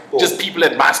 was just people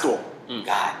at my store.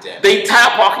 God damn. The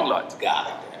entire parking lot.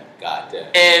 God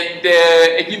damn. And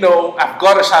I've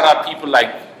got to shout out people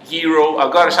like Hero.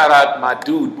 I've got to shout out my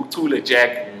dude, Butula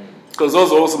Jack, because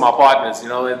those are also my partners,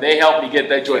 and they helped me get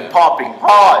that joint popping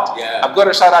hard. Yeah. I've got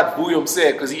to shout out Buyom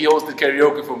Se, because he hosted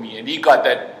karaoke for me, and he got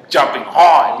that jumping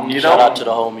hard, Shout out to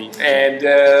the homies. And...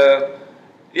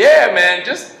 yeah, man,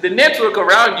 just the network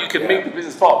around you can make the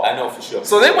business pop. I know for sure.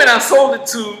 So then when I sold it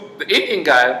to the Indian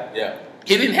guy,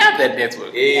 he didn't have that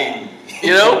network.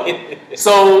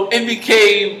 So it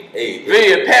became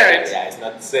very apparent. Yeah, it's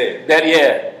not the same. That,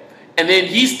 and then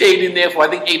he stayed in there for I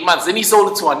think 8 months. Then he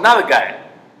sold it to another guy.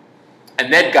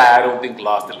 And that guy I don't think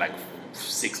lasted like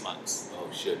 6 months. Oh,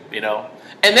 shit.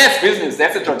 And that's business.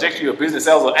 That's the trajectory of business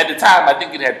sales. At the time, I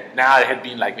think it had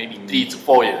been like maybe 3 to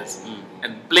 4 years.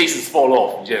 And places fall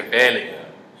off, barely.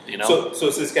 So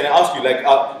Sis, can I ask you, like,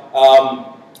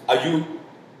 are you,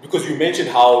 because you mentioned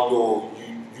how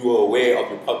you were aware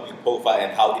of your public profile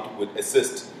and how it would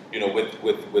assist, with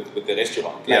the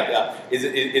restaurant. Is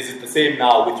it the same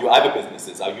now with your other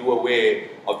businesses? Are you aware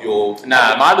of your?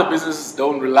 Nah, my other businesses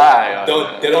don't rely on.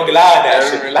 They don't rely on that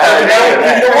shit.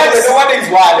 No one is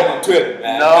wilding on Twitter,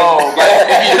 man. No, but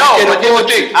here's the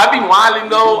thing. I've been wilding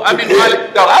though. I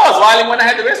was wilding when I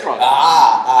had the restaurant.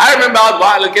 I remember I was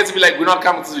wilding. Kids be like, "We're not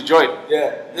coming to the joint."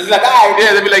 Yeah, it's like, alright.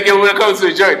 Yeah, they'd be like, "Yeah, we're not coming to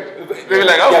the joint." They'd be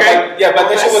like, "Okay."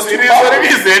 But that shit was too far. What it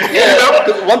is then.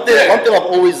 One thing I've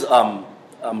always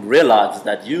realized is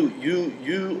that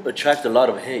you attract a lot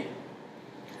of hate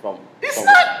It's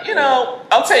not,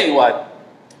 I'll tell you what.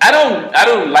 I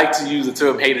don't like to use the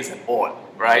term haters at all,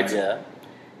 right? Yeah.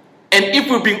 And if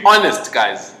we're being honest,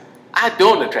 guys, I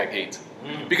don't attract hate.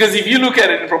 Because if you look at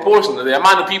it in proportion to the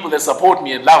amount of people that support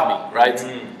me and love me, right?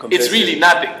 It's really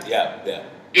nothing. Yeah.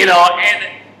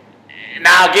 And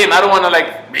now again, I don't want to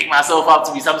make myself out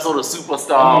to be some sort of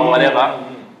superstar or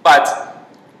whatever, but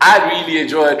I really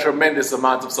enjoy a tremendous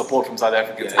amount of support from South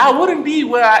Africans. I wouldn't be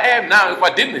where I am now if I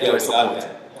didn't enjoy support.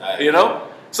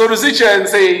 So to sit here and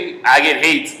say I get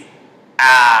hate,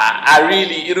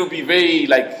 it'll be very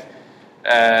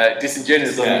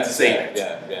disingenuous of me to say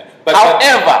that. But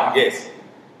however, yes,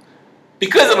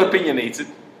 because I'm opinionated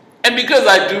and because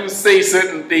I do say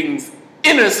certain things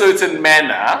in a certain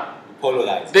manner,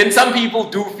 polarized, then some people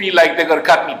do feel like they're gonna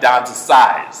cut me down to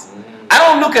size. I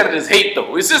don't look at it as hate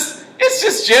though. It's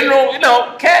just general,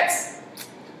 cats.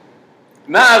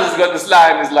 Nas has got this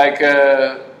line, it's like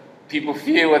people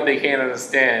fear what they can't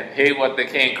understand, hate what they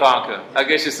can't conquer. I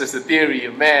guess it's just a theory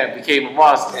of man became a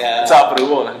monster on top of the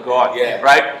world and God,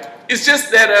 right? It's just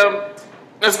that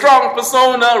a strong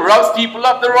persona rubs people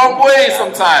up the wrong way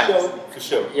sometimes. For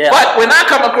sure. Yeah. But when I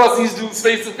come across these dudes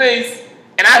face to face,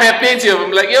 and I have plenty of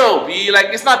them,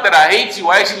 it's not that I hate you,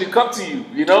 I actually come to you,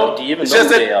 Do you even it's know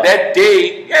just who they are? that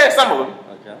day, some of them.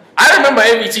 Okay. I remember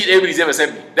every tweet everybody's ever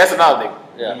sent me. That's another thing.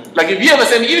 Yeah. Like if you ever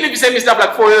send me, even if you send me stuff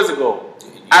like 4 years ago,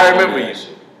 I remember you.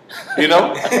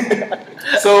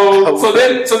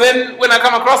 So then when I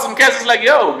come across some cats, it's like,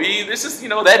 this is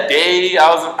that day I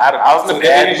was in the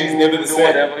bad mood, never the same.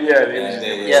 whatever.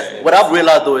 Yeah. What I've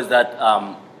realized though is that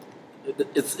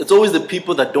it's always the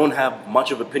people that don't have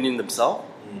much of opinion themselves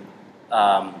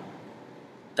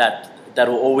that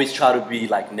will always try to be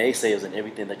like naysayers and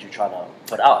everything that you try to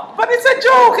put out. But it's a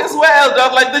joke as well,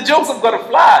 dog. Like the jokes have got to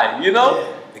fly,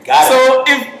 So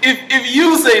if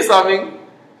you say something,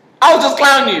 I'll just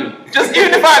clown you. Just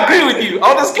even if I agree with you,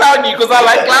 I'll just clown you because I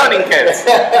like clowning cats,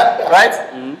 right?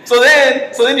 So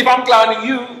then if I'm clowning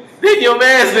you, then your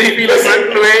man's may feel a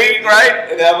certain way, right?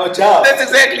 And have a job. That's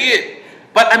exactly it.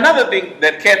 But another thing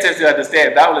that cats has to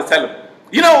understand, I will tell them,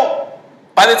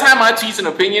 by the time I teach an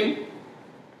opinion,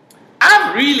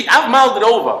 I've mulled it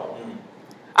over.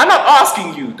 I'm not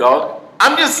asking you, dog.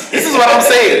 This is what I'm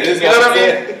saying. You know what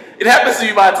I mean? It happens to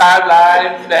be my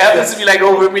timeline. It happens to be like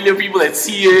over 1 million people that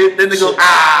see it. Then they go,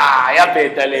 yeah,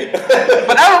 bet, darling.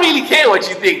 But I don't really care what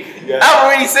you think. I've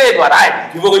already said what I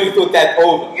think. You've already thought that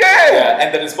over.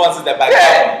 And the responses that might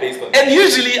come based on that. And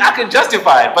usually I can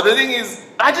justify it. But the thing is,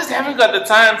 I just haven't got the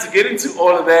time to get into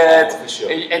all of that. For sure.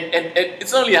 And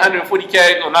it's only 140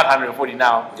 characters, or not 140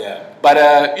 now. Yeah. But,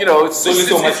 it's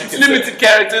it's limited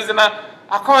characters. And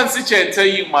I can't sit here and tell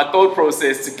you my thought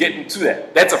process to get into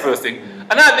that. That's the first thing.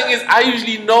 Another thing is I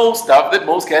usually know stuff that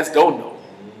most cats don't know.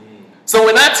 So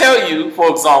when I tell you, for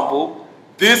example,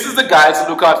 this is the guy to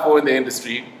look out for in the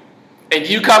industry, and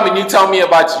you come and you tell me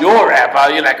about your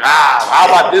rapper, you're like, how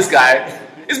about this guy?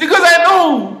 It's because I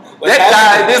know that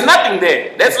guy, there's nothing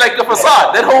there. That's like a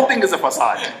facade. That whole thing is a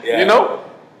facade.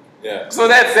 Yeah. So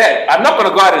that's that. I'm not going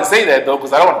to go out and say that though,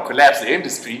 because I don't want to collapse the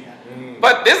industry.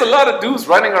 But there's a lot of dudes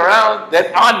running around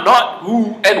that are not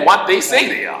who and what they say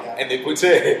they are. And they put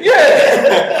it.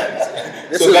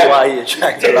 This is why he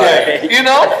attracts a lot of hate.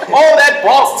 All that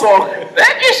boss talk,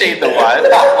 that ish ain't the one.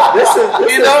 That ish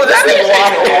ain't the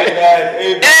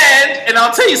one. And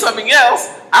I'll tell you something else.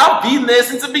 I've been there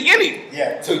since the beginning.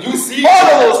 Yeah. So you see all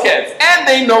of those cats, and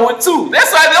they know it too.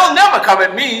 That's why they'll never come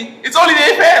at me. It's only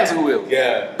their fans who will.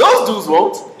 Yeah. Those dudes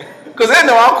won't, because they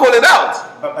know I'll call it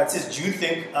out. But Sis, do you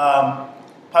think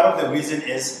part of the reason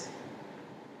is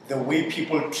the way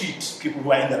people treat people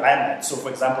who are in the limelight? So, for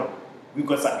example, we've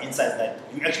got some insights that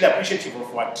you actually appreciative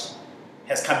of what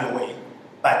has come your way,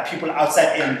 but people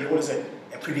outside in, they always have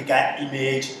a pretty guy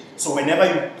image. So whenever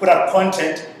you put out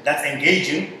content that's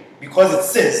engaging, because it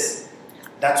says,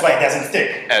 that's why it doesn't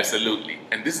stick. Absolutely.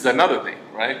 And this is another thing,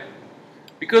 right?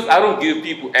 Because I don't give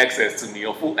people access to me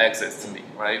or full access to me,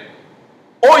 right?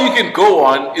 All you can go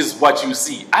on is what you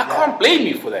see. I can't blame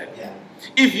you for that. Yeah.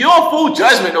 If your full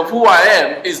judgment of who I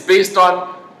am is based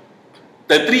on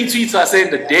the 3 tweets I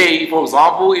send a day, for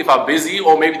example, if I'm busy,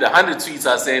 or maybe the 100 tweets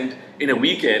I send in a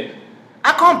weekend,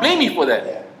 I can't blame you for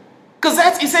that. Because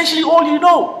that's essentially all you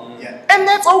know. Yeah. And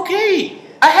that's okay.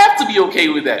 I have to be okay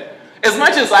with that. As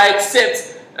much as I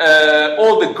accept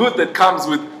all the good that comes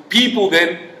with people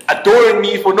then adoring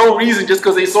me for no reason just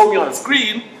because they saw me on a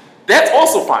screen, that's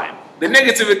also fine. The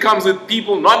negative that comes with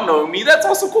people not knowing me, that's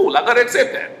also cool. I gotta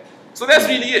accept that. So that's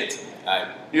really it.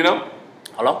 Hello?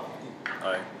 All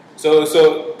right.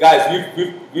 So guys,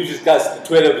 we've discussed the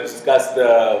Twitter, we've discussed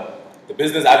the the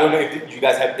business. I don't know if you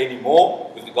guys have any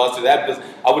more with regards to that, because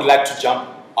I would like to jump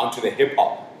onto the hip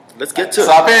hop. Let's get to it.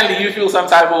 So apparently you feel some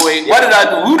type of way. What did I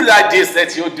do? Who did I diss?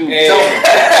 That's your dude. Hey. Tell me.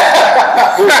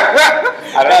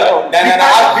 I don't know.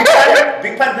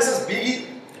 Big Pun versus Biggie.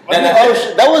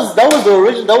 That was the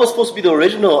original. That was supposed to be the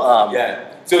original. Yeah.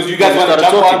 So you guys want to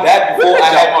jump on that before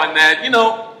I jump on that? You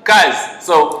know, guys.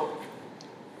 So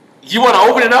you want to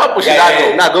open it up, or should I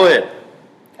go? Nah, go ahead.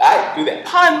 Alright, do that.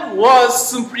 Pun was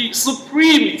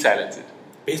supremely talented.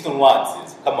 Based on what?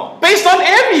 Sis? Come on. Based on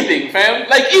everything, fam.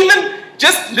 Like even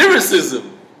just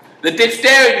lyricism, the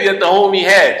dexterity that the homie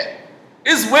had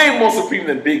is way more supreme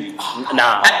than Biggie.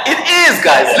 Nah. It is,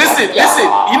 guys. Listen.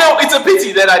 You know, it's a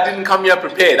pity that I didn't come here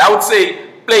prepared. I would say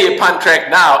play a pun track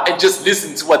now and just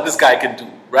listen to what this guy can do,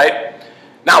 right?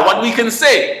 Now, what we can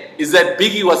say is that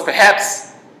Biggie was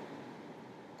perhaps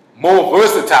more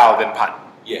versatile than Pun.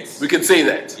 Yes. We can say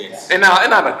that. Yes. And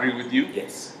I agree with you.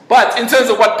 Yes. But in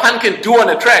terms of what Pun can do on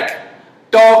a track,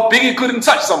 dog, Biggie couldn't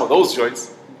touch some of those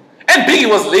joints. And Biggie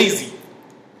was lazy.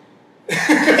 You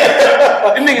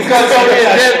niggas gonna tell me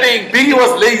a damn thing. Biggie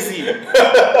was lazy.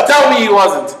 Tell me he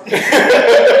wasn't.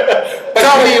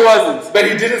 Tell me he wasn't. But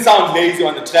he didn't sound lazy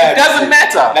on the track. It doesn't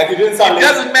matter. Like he didn't sound lazy. It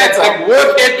doesn't matter. Like,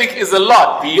 work ethic is a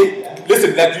lot, B.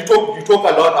 Listen, like you talk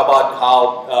a lot about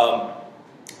how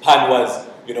Pun was,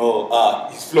 you know,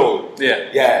 his flow. Yeah.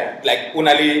 Yeah. Like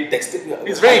unali dexterous.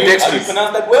 He's very dexterous. How do you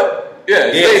pronounce that word?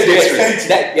 Yeah, yes, very dexterous.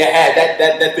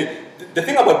 That thing. The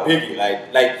thing about Biggie,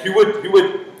 like he would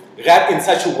rap in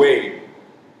such a way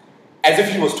as if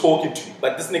he was talking to you,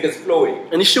 but this nigga's flowing.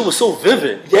 And this shit was so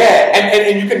vivid. Yeah,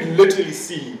 and you can literally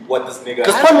see what this nigga.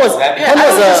 Because Pun was I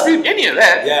don't dispute any of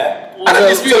that. Yeah. I don't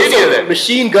dispute any of that.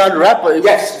 Machine gun rapper. It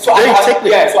Yes, so very I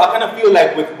technical. so I kind of feel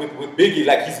like with Biggie,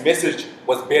 like his message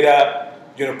was better,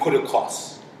 you know, put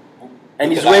across.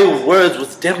 And his way with words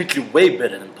was definitely way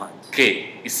better than Pun's.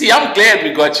 Okay, you see, I'm glad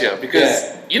we got you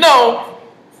because, you know,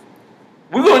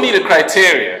 we're going to need a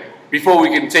criteria before we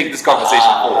can take this conversation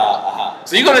forward.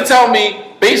 So you're going to tell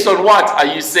me, based on what are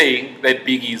you saying that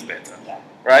Biggie is better?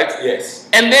 Right? Yes.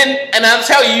 And I'll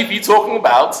tell you, if you're talking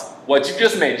about what you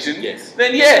just mentioned, yes,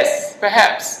 then yes,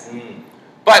 perhaps.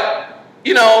 But,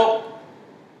 you know...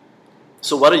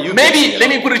 So what are you maybe, let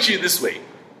me put it to you this way.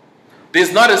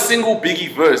 There's not a single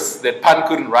Biggie verse that Pun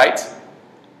couldn't write,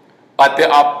 but there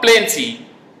are plenty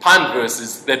Pun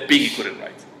verses that Biggie couldn't write.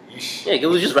 Yeah, he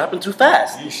was just rapping too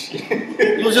fast.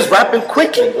 He was just rapping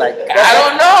quickly. Like I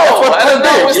don't know. That's what I don't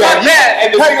know. It's not that.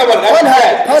 And the thing about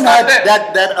Pun had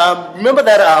that remember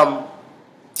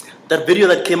that video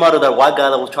that came out of that white guy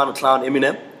that was trying to clown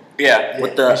Eminem? Yeah.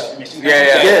 With the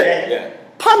yeah.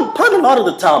 Pun a lot of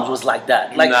the times was like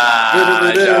that. Like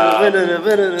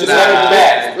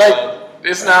just like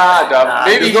it's not, dog.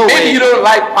 Maybe you don't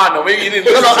like Pun, or maybe you didn't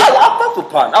listen to it. I'll fuck with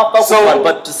Pun. With Pun.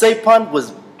 But to say Pun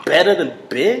was better than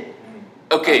Big?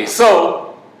 Okay,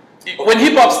 so when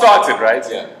hip hop started, right?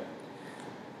 Yeah.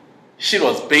 Shit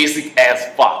was basic as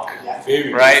fuck.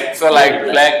 Very right? basic. So like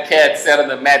Black Cat sat on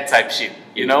the mat type shit,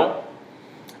 you know?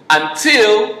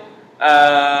 Until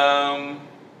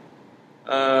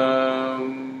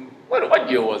what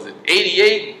year was it?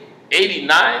 88,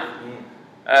 89?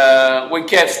 When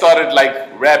Cat started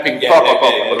like rapping proper.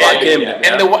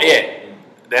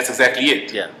 That's exactly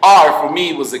it. Yeah. R for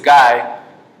me was a guy,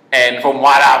 and from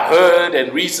what I've heard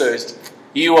and researched,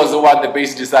 he was the one that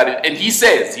basically decided, and he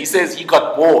says he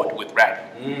got bored with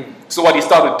rapping. So what he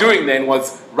started doing then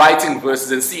was writing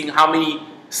verses and seeing how many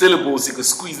syllables he could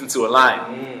squeeze into a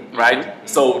line, right?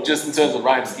 So just in terms of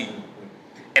rhyme scheme.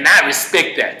 And I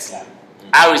respect that.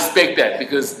 I respect that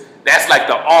because that's like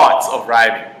the art of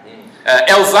rhyming.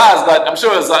 Elzar's got, I'm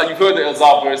sure Elzar, you've heard the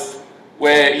Elzar verse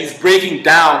where he's breaking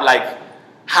down like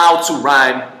how to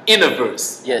rhyme in a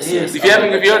verse. Yes. If you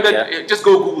haven't heard that, just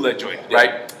go Google that joint,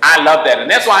 right? I love that. And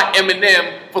that's why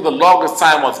Eminem, for the longest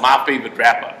time, was my favorite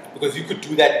rapper. Because you could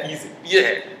do that easy.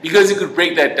 Yeah, because you could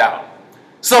break that down.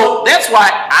 So that's why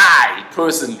I,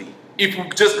 personally, if you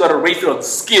just got to rate it on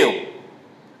skill,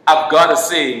 I've got to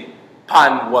say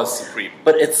Pun was supreme.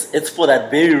 But it's for that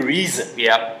very reason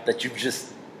that you've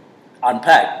just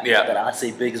unpacked that I say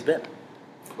Big is better.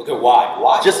 Okay,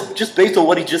 why? Just based on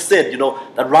what he just said, you know,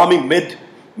 that rhyming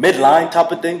mid-line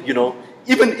type of thing, you know,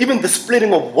 even the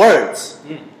splitting of words,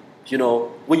 you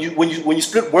know, when you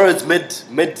split words mid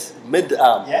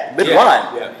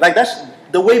rhyme, like that's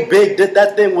the way Big did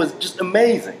that thing was just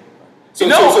amazing. So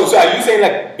are you saying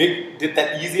like Big did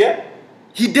that easier?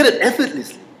 He did it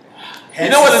effortlessly. You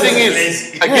know what the thing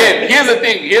is? Again, here's the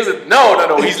thing.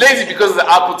 No. He's lazy because of the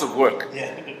output of work.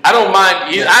 I don't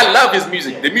mind. I love his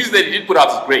music. The music that he did put out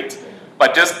is great.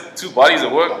 but just 2 bodies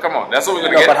of work. Come on, that's what we're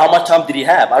gonna get. But how much time did he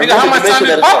have? How much time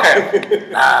did Pac have?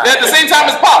 At the same time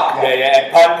as Pac.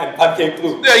 And Pan came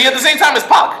through. Yeah, at the same time as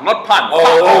Pac, not Pan.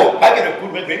 Pac had a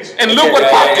good mid-range. And look what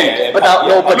Pac did. But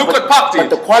look what Pac did.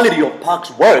 But the quality of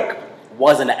Pac's work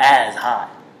wasn't as high.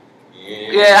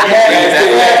 Yeah, I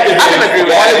can agree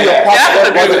with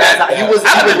that. He was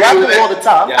rapping all the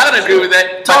time. I can agree with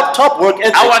that. Top work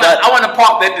ethic. I want to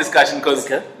park that discussion because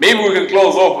maybe we can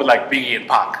close off with like Biggie and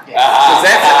Pac. Because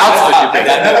that's an outside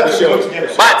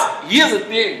debate. But here's the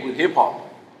thing with hip hop,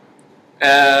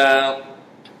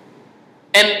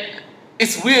 and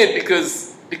it's weird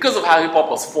because of how hip hop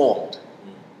was formed,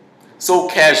 so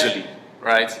casually.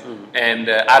 Right? And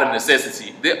out of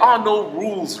necessity. There are no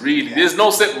rules really. There's no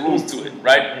set rules to it,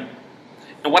 right?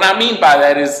 And what I mean by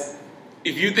that is,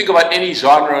 if you think about any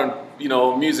genre,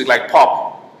 music like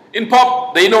pop. In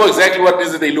pop, they know exactly what it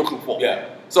is that they're looking for. Yeah.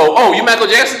 So, you Michael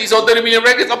Jackson, you sold 30 million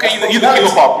records? Okay, you're the king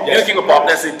of pop. You're the king of pop,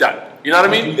 that's it, done. You know what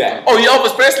I mean? Do that. Oh, you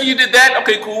Elvis Presley, you did that?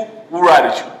 Okay, cool. We'll ride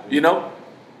at you,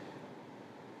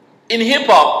 In hip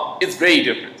hop, it's very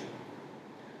different.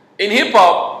 In hip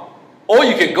hop, all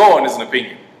you can go on is an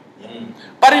opinion.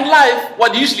 But in life,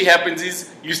 what usually happens is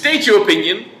you state your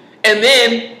opinion and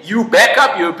then you back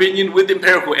up your opinion with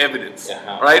empirical evidence.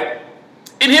 Right?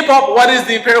 In hip hop, what is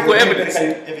the empirical evidence?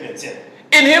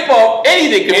 In hip hop,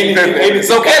 anything can be empirical evidence.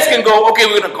 So cats can go, okay,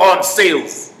 we're going to go on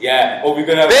sales. Yeah, or we're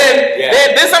going to...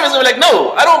 Then someone's going to be like,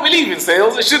 no, I don't believe in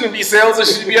sales. It shouldn't be sales. It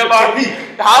should be about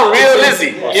how real is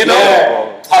he? Exactly.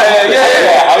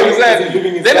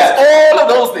 Then it's all of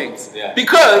those things.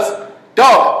 Because...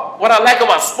 Dog, what I like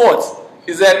about sports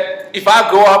is that if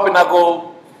I go up and I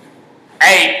go,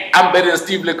 hey, I'm better than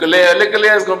Steve Leclerc,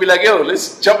 Leclerc is going to be like, yo,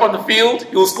 let's jump on the field.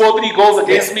 He'll score 3 goals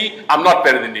against me. I'm not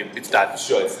better than him. It's done.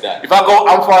 Sure, it's done. If I go,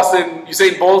 I'm faster than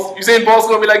Usain Bolt is going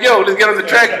to be like, yo, let's get on the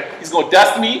track. He's going to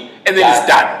dust me, and then it's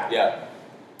done. Yeah.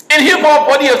 In hip-hop,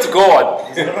 what do you have to go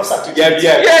on? Because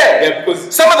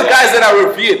some of the guys that are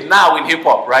revered now in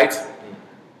hip-hop, right,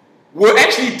 were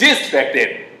actually dissed back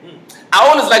then. I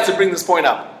always like to bring this point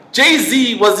up.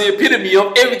 Jay-Z was the epitome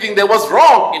of everything that was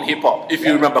wrong in hip-hop, if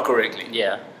you remember correctly.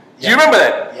 Yeah. Do you remember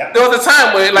that? Yeah. There was a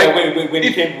time where, like,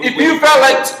 if you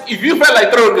felt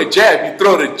like throwing a jab, you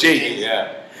throw the Jay.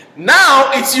 Yeah.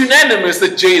 Now it's unanimous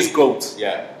that Jay is GOAT.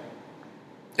 Yeah.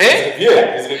 Eh?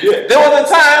 Yeah. There was a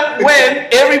time when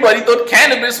everybody thought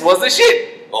cannabis was the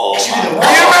shit. Oh, do you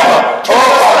remember?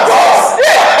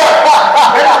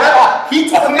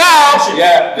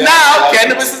 Now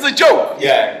cannabis is a joke.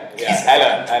 Yeah.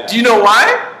 Do you know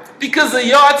why? Because the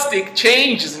yardstick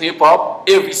changes in hip hop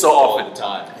every so often. All the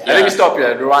time. Now, let me stop you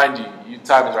and remind you. Your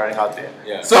time is running out there.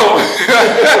 Yeah. So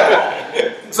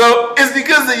it's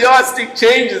because the yardstick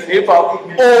changes in hip hop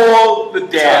all the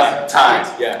damn time.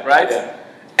 Yeah. Right? Yeah.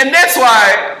 And that's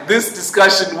why this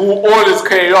discussion will always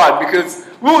carry on, because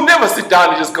we will never sit down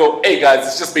and just go, hey guys,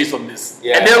 it's just based on this.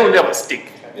 Yeah. And then we'll never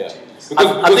stick. Yeah.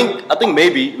 I think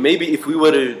maybe if we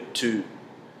were to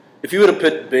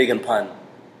put Big and Pun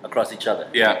across each other,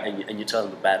 and you tell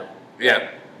them to battle,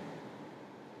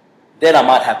 then I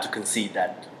might have to concede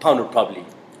that Pun would probably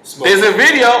smoke. There's a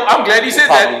video. I'm glad you said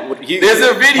that. There's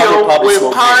a video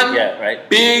where Pun,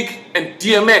 Big, and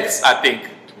DMX, I think,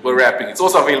 were rapping. It's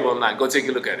also available online. Go take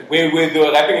a look at it. Where they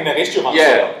were rapping in a restaurant.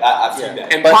 Yeah, I've seen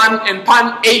that. And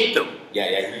Pun ate them.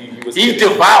 He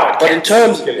devoured.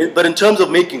 But in terms of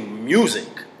making music,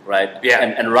 right? Yeah.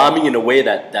 And rhyming in a way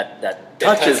that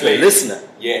touches the listener.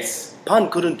 Yes. Pun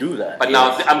couldn't do that. But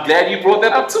now I'm glad you brought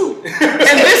that up too.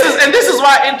 and this is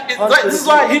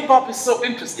why hip hop is so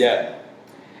interesting. Yeah.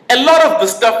 A lot of the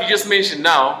stuff you just mentioned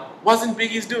now wasn't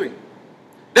Biggie's doing.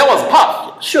 That was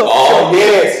Puff. Sure. Oh,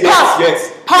 yes.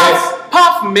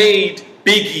 Puff made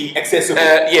Biggie accessible.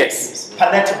 Yes.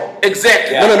 Palatable.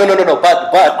 Exactly. Yeah. No.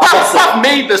 But Puff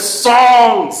made the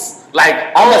songs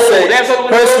like that's what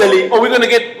personally. We're gonna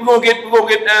get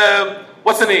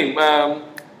what's the name?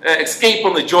 Escape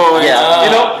from the joint.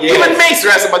 Yeah. Even Mace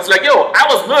raps about it's like, yo, I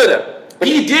was murdered.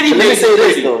 He did. He let me say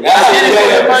this though.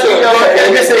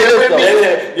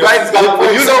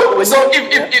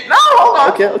 Hold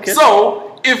on. Okay.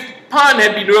 So if Pun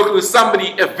had been working with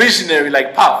somebody, a visionary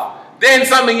like Puff, then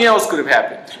something else could have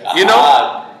happened.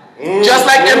 Just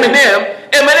like Eminem.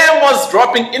 Eminem was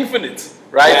dropping Infinite,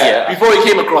 right? Yeah. Before he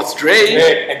came across Dre.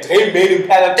 And Dre made him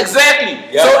palatable. Exactly.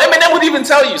 Yeah. So Eminem would even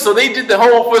tell you. So they did the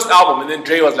whole first album, and then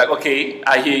Dre was like, "Okay,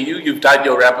 I hear you. You've done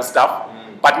your rapper stuff,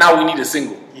 but now we need a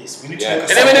single." Yes, we need to. And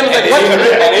Eminem was like, "What?"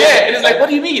 And it's like, "What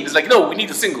do you mean?" It's like, "No, we need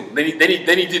a single." Then he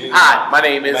did, "Hi, my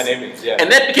name is."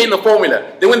 And that became the formula.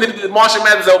 Then when they did the Marshall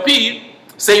Mathers LP,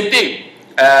 same thing.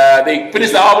 They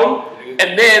finished the album.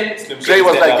 And then Dre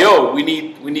was like, "Yo, we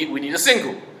need a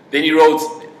single." Then he wrote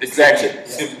exactly,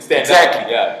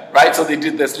 yeah. Right. So they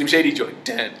did the Slim Shady joint.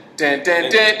 And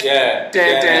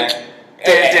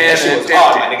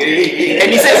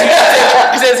he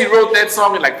says he wrote that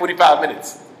song in like 45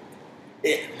 minutes.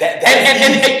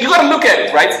 And you gotta look at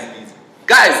it, right?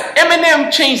 Guys,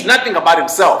 Eminem changed nothing about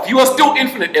himself. He was still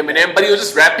Infinite Eminem, but he was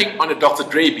just rapping on a Dr.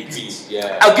 Dre beat.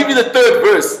 Yeah. I'll give you the third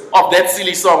verse of that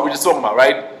silly song we're just talking about,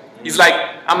 right? He's like,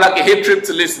 I'm like a hip trip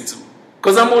to listen to.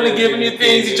 Cause I'm only giving you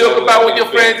things you joke about with your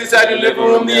friends inside your living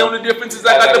room. The only difference is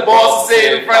I got the balls to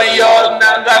say it in front of y'all, and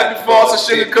I gotta be false or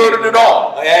sugarcoated it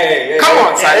all. Come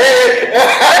on, son.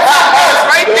 That's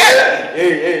right there.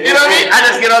 You know what I mean? I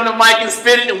just get on the mic and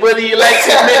spit it, and whether you like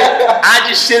to admit it, I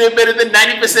just shit it better than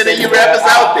 90% of you rappers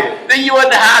out there. Then you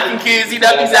want the Hawking kids eat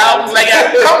up these albums like,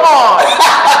 come on.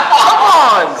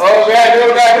 Oh man,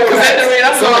 Cause at the rate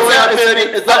I'm going around 30,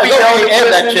 it's not the only end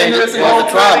that changes. It was a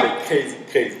trial.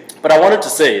 Crazy. But I wanted to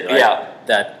say, right,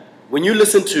 that when you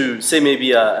listen to, say,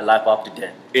 maybe a Life After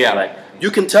Death, right,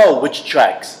 you can tell which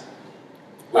tracks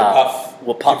were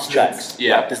Puff's tracks,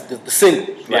 right, the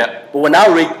singles, right? But when I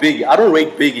rate Biggie, I don't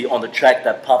rate Biggie on the track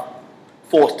that Puff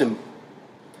forced him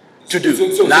to do.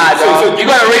 You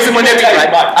gotta raise him on everything,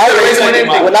 right? I rate him on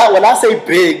everything. When I say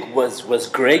Big was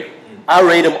great, I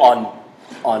rate him on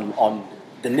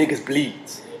the niggas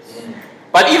bleeds.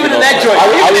 But even in that joint,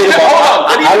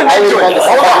 but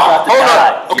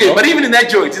even in that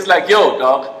joint, it's like, yo,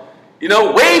 dog, you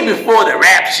know, way before the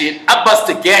rap shit, I bust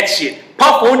the gat shit.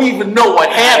 Puff won't even know what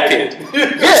happened. Which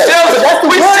tells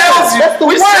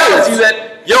you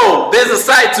that, yo, there's a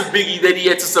side to Biggie that he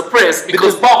had to suppress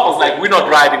because Puff was like, we're not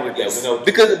riding with this.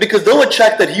 Because there were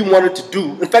tracks that he wanted to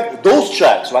do. In fact, those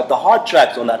tracks, right, the hard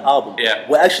tracks on that album,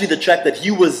 were actually the track that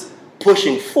he was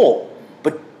pushing for.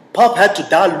 But Puff had to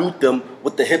dilute them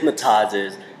with the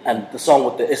Hypnotizers and the song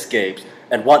with the Escapes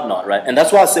and whatnot, right? And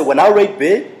that's why I say when I rate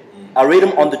Big, I rate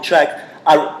him on the track,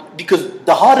 because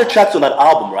the harder tracks on that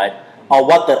album, right, are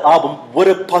what that album would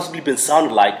have possibly been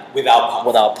sounded like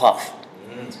without Puff.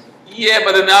 Yeah,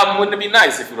 but an album wouldn't be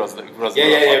nice if it was because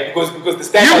the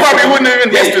standard. You probably wouldn't have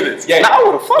invested it. Yeah. I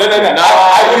would have fucked No,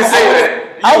 I wouldn't say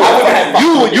that.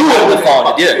 You would have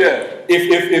found it,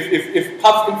 If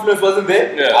Puff's influence wasn't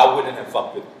there, I wouldn't have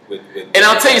fucked with. And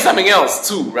I'll tell you something else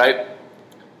too, right?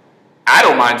 I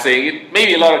don't mind saying it.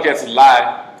 Maybe a lot of cats would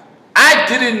lie. I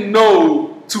didn't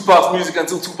know Tupac's music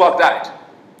until Tupac died.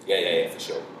 Yeah, for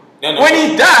sure. When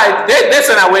he died, that's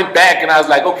when I went back and I was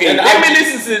like, okay, let me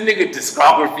listen to the nigga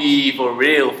discography for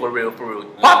real.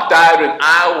 Pac died when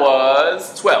I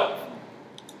was 12.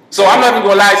 So I'm not even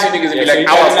gonna lie to you niggas and be like,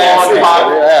 I was on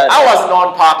Pac. I wasn't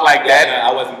on Pac like that.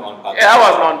 I wasn't on Pac. Yeah, I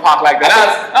wasn't on Pac like that.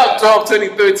 I was 12,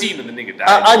 turning 13 when the nigga died.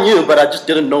 I knew, but I just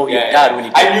didn't know he died when he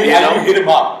died. I knew hit him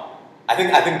up. I think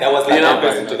that was like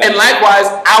and likewise,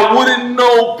 I wouldn't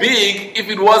know Big if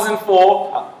it wasn't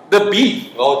for the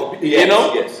beef. Oh, the beef.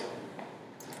 Yes.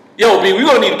 Yo, B, we're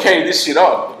gonna need to carry this shit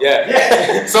on.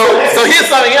 Yeah. So here's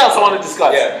something else I want to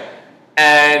discuss. Yeah.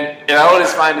 And I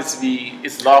always find it to be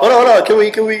lawful. Hold on. Can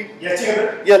we? Yeah, take a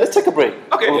break. Yeah, let's take a break.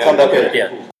 Okay. We'll come back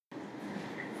later.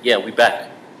 Yeah, we back.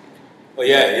 Oh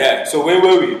yeah. So where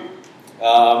were we?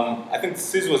 I think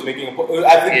Siz'n was making a point.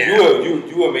 I think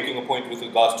you were making a point with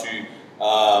regards to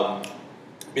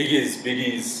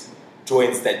Biggie's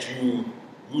joints that you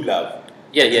love.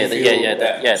 Yeah.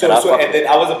 So and then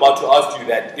I was about to ask you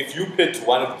that if you picked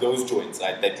one of those joints,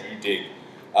 right, that you dig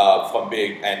from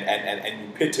Big and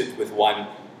you picked it with one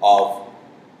of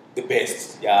the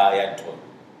best, pan.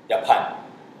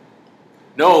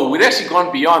 No, we'd actually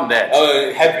gone beyond that.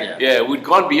 Have you? Yeah, we'd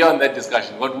gone beyond that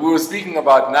discussion. What we were speaking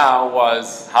about now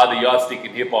was how the yardstick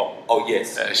in hip hop. Oh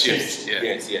yes. Shifts.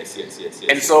 Yes.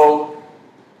 And so,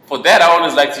 for that, I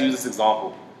always like to use this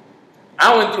example.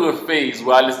 I went through a phase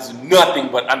where I listened to nothing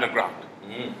but underground,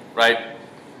 right?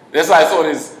 That's why I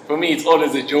thought for me, it's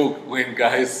always a joke when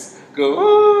guys go,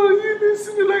 "Oh, you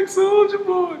listen to like Soulja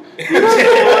Boy. You don't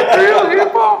know what real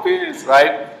hip hop is,"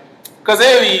 right? Because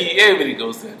everybody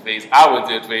goes to that phase. I went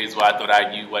through a phase where I thought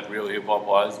I knew what real hip hop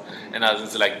was, and I was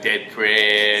into like Dead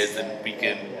Prez and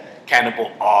freaking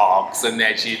Cannibal Ox and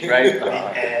that shit, right?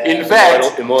 In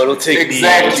fact, Immortal Technique.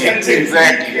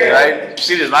 Exactly, right?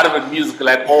 Shit is not even musical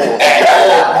at all.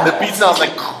 The beat sounds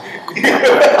like.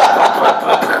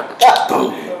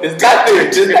 It's got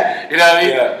there, you know what I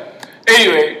mean? Yeah.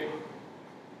 Anyway,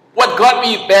 what got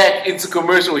me back into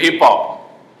commercial hip hop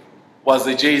was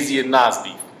the Jay-Z and Nas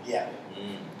beef. Yeah.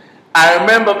 I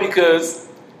remember because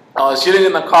I was chilling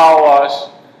in the car wash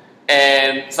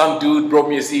and some dude brought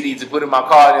me a CD to put in my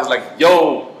car and he was like,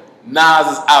 "Yo, Nas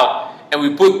is out." and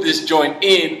we put this joint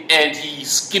in, and he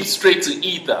skipped straight to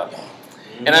Ether.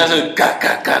 And I was like,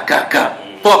 ka.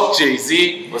 Fuck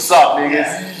Jay-Z. What's up,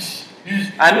 niggas?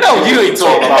 I know you ain't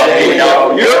talking about me,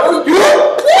 yo. And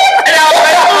I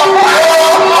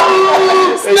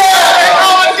was like,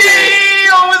 oh,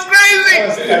 damn, it's crazy.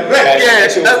 Yeah,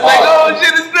 that's like, oh,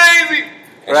 shit, it's crazy.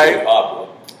 Right?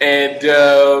 And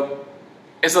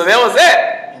so that was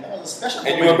that.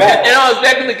 And you were back. And I was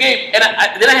back in the game. And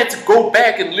then I had to go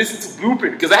back and listen to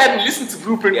Blueprint, because I hadn't listened to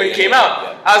Blueprint when it came out.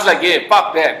 Yeah. I was like, yeah,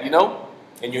 fuck that, you know?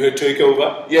 And you heard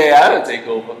Takeover? Yeah, I heard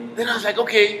Takeover. Then I was like,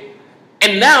 okay.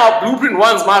 And now Blueprint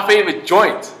 1's my favorite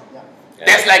joint. Yeah.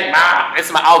 That's like,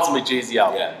 that's my ultimate Jay-Z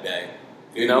album. Yeah.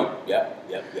 You know? Yeah.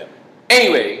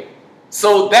 Anyway,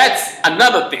 so that's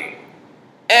another thing.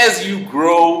 As you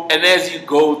grow and as you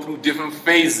go through different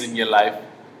phases in your life,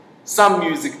 some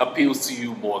music appeals to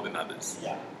you more than others.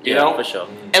 Yeah. You know? For sure.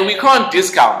 And we can't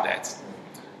discount that.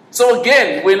 So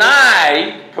again, when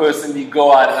I personally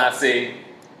go out and I say,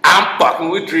 I'm fucking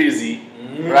with Drizzy,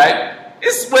 right?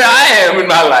 It's where I am in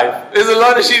my life. There's a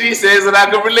lot of shit he says that I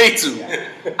can relate to.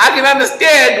 Yeah. I can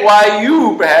understand why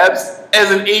you, perhaps,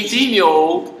 as an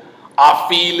 18-year-old, are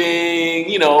feeling,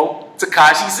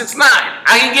 Tekashi 6ix9ine.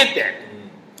 I can get that.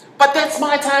 But that's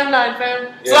my timeline,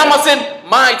 fam. Yeah. So I'm going to send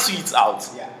my tweets out.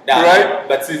 Yeah. Right?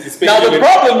 But now the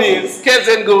problem is, cats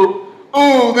then go,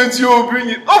 oh, that's your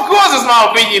opinion. Of course it's my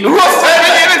opinion. Who else's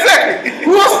opinion exactly?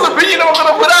 Who else's opinion am I going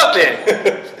to put out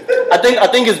there? I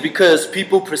think it's because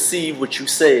people perceive what you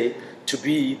say to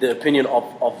be the opinion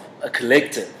of a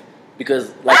collective.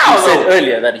 Because, like you said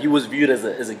earlier, that he was viewed as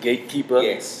a gatekeeper.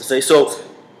 Yes. So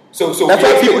that's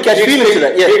why people catch feelings to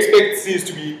that. Yeah. We expect Siz'n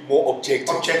to be more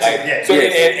objective. Right? Yeah. So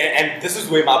and this is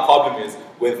where my problem is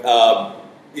with,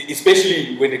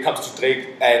 especially when it comes to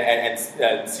Drake and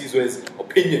Sizwe's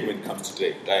opinion when it comes to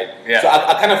Drake, right? Yeah. So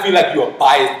I kind of feel like you're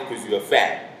biased because you're a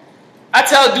fan. I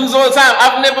tell dudes all the time,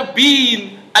 I've never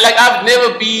been,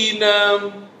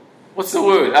 what's the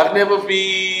word? I've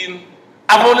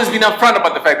always been upfront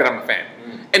about the fact that I'm a fan.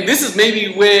 And this is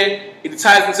maybe where it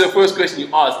ties into the first question you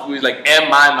asked, where it's like,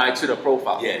 am I my Twitter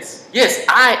profile? Yes. Yes,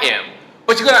 I am.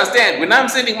 But you gotta understand, when I'm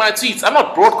sending my tweets, I'm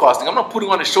not broadcasting, I'm not putting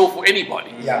on a show for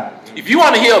anybody. Yeah. If you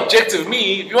want to hear objective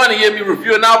me, if you want to hear me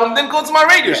review an album, then go to my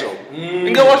radio show.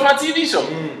 And go watch my TV show.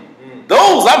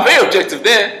 Those, I'm very objective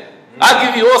there. I'll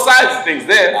give you all sides of things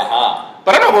there.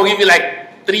 But I'm not going to give you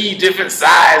like 3 different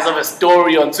sides of a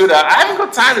story on Twitter. I haven't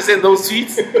got time to send those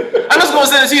tweets. I'm just going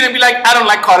to send a tweet and be like, I don't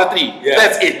like Carter 3. Yeah.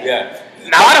 That's it. Yeah.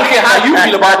 Now, I don't care how you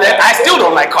feel about that. I still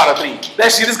don't like Carter 3.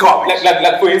 That shit is garbage.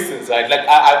 Like for instance, right? Like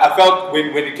I felt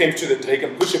when it came to the Drake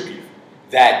and Pusha beef,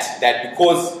 that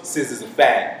because Siz'n is a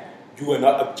fan, you were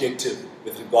not objective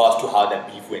with regards to how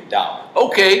that beef went down.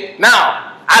 Okay.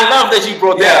 Now, I love that you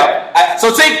brought that up. So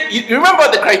you remember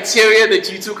the criteria that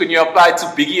you took and you applied to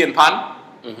Biggie and Pun?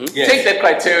 Yes. Take that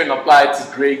criteria and apply it to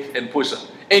Drake and Pusha.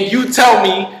 And you tell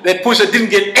me that Pusha didn't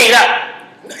get ate up.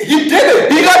 He did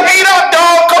it. He got ate up,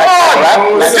 dog. Come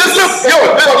on. Just look.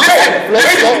 Listen.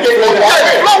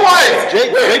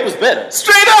 Drake was better.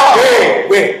 Straight up.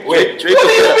 Wait. What do you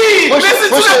mean? Listen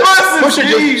to the verses.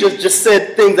 Pusha just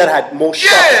said things that had more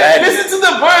shock. Yeah, listen to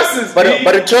the verses.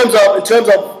 But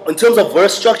in terms of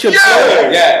verse structure,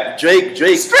 Drake.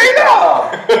 Straight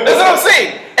up. That's what I'm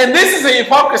saying. And this is a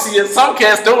hypocrisy that some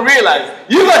cats don't realize.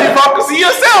 You got hypocrisy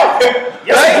yourself.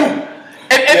 Right?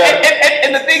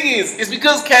 And the thing is, it's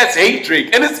because cats hate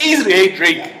Drake, and it's easy to hate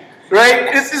Drake, right?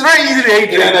 It's very easy to hate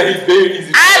Drake. Yeah, he's very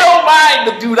easy. I don't mind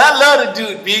the dude. I love the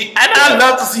dude, B. And I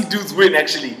love to see dudes win,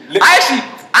 actually.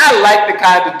 I like the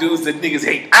kind of dudes that niggas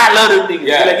hate. I love them niggas.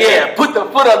 Yeah. Put the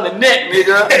foot on the neck,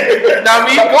 nigga. Now, I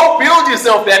mean, go build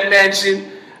yourself that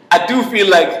mansion. I do feel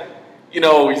like,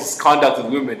 his conduct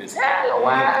with women is hella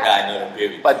wild. Yeah, I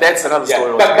know. But that's another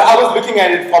story. But I was looking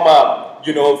at it from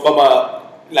a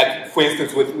like, for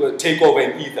instance, with Takeover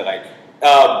and Ether, right?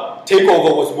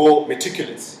 Takeover was more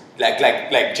meticulous. Like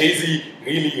Jay-Z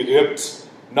really ripped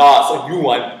Nas a new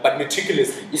one, but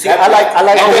meticulously. You see, I like.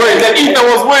 Ether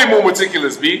was way more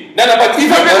meticulous, B. No, but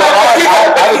Ether I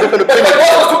have a different opinion. But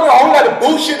I was talking a whole lot of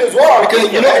bullshit as well.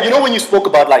 Because you know when you spoke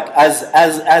about like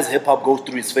as hip hop goes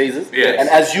through its phases, and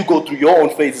as you go through your own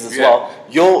phases as well,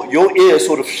 your ear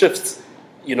sort of shifts,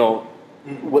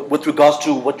 with regards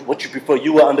to what you prefer.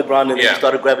 You were underground and then you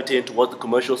started gravitating towards the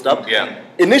commercial stuff. Yeah.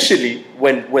 Initially,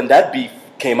 when that beef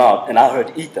came out and I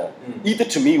heard Ether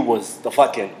to me was the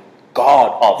fucking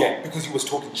god of because he was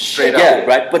talking straight up. Yeah,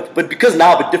 right. But because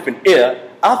now I have a different ear,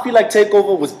 I feel like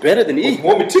Takeover was better than Ether.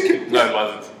 More meticulous. No, it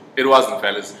wasn't. It wasn't,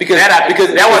 fellas. Because that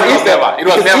one was never. It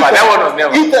was never. That one was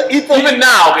never. Ether, even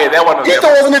now, that one was Ether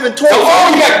never. wasn't even 12.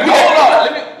 Hold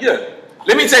on.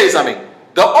 let me tell you something.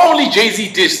 The only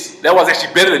Jay-Z dish that was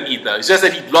actually better than Ether, it's just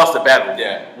that he lost the battle,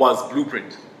 was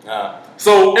Blueprint.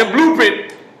 So in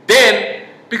Blueprint, then,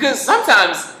 because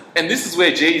sometimes, and this is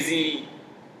where Jay-Z,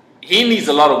 he needs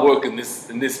a lot of work in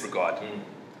this regard.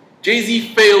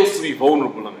 Jay-Z fails to be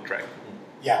vulnerable on the track.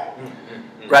 Yeah.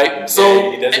 Right?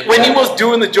 So when he was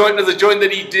doing the joint, there's a joint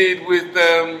that he did with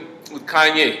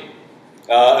Kanye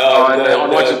on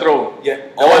Watch Your Throne. Yeah.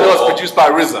 The one that was produced by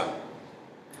RZA.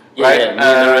 Right?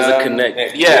 There is a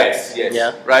connect. Yes.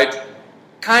 Right?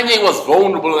 Kanye was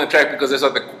vulnerable on the track because that's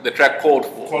what the track called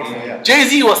for.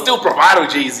 Jay-Z was still bravado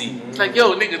Jay-Z. It's like,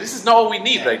 yo, nigga, this is not what we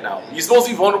need right now. You're supposed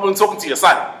to be vulnerable and talking to your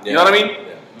son. You know what I mean?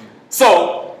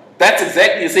 So, that's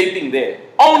exactly the same thing there.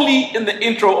 Only in the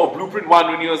intro of Blueprint 1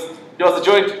 when there was a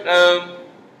joint,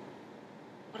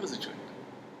 what was the joint?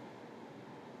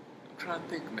 I'm trying to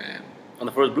think, man. On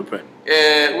the first Blueprint?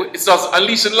 It starts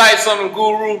Unleashing Lights on the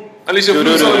Guru, Unleashing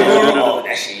Blues on the Guru.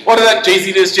 What is that?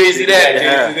 Jay-Z this, Jay-Z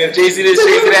that. Jay-Z this,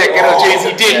 Jay-Z that. Get on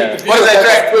Jay-Z dick. What is that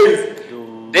track?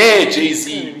 There,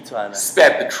 Jay-Z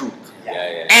spat the truth.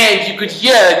 And you could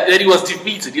hear that he was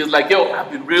defeated. He was like, yo,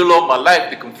 I've been real all my life.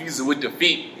 They confuse it with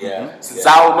defeat. Since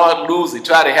I will not lose, they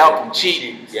try to help him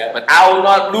cheat. But I will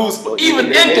not lose. But even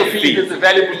in defeat, it's a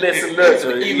valuable lesson learned. So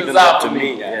it evens out to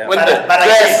me. When the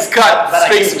grass is cut,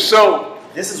 space will show.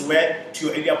 This is where, to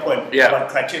your earlier point, about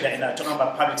criteria and talking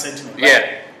about public sentiment.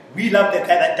 Right? We love the guy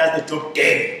that does the job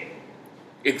daily.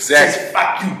 Exactly. Says,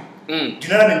 fuck you. Do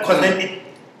you know what I mean? Because then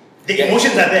the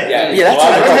emotions are there. That's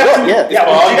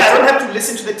I don't have to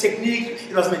listen to the technique.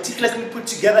 It was meticulously put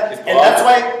together, and that's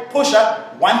why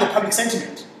Pusha won the public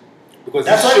sentiment. Because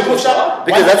that's why Pusha,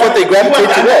 because that's what they gravitate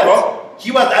to.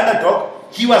 He was the underdog.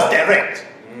 He was direct,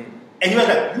 and he was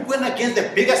like, you went against the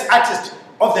biggest artist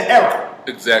of the era.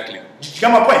 Exactly. Did you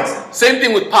get my point? Same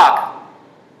thing with Pac.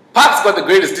 Pac's got the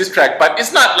greatest diss track, but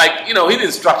it's not like, he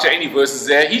didn't structure any verses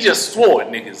there. He just swore at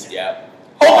niggas. Yeah.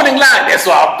 Opening line, that's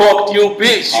why I fucked you,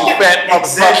 bitch, you fat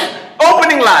motherfucker.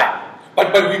 Opening line.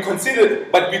 But we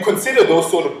consider those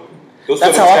sort of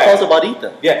that's how I felt about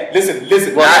Ether. Yeah, listen.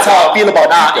 Well, that's how I feel about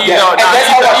Ether.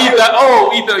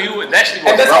 Ether, you actually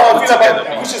was and that's how I feel about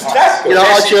Pusha's track.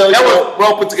 That was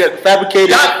well put together.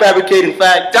 Fabricating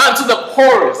fact. Down to the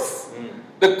chorus.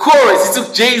 The chorus, he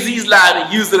took Jay-Z's line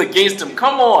and used it against him.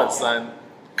 Come on, son.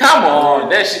 Come on.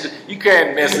 That shit, you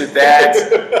can't mess with that.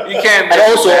 You can't mess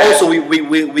with that. And also,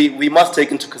 we must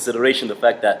take into consideration the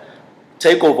fact that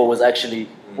Takeover was actually,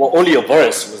 only a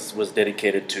verse was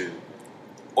dedicated to.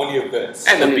 Only a verse.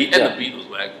 And the beat was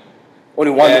whack.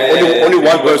 Only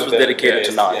one verse was dedicated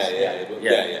to Nas.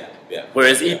 Yeah.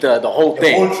 Whereas Ether, the whole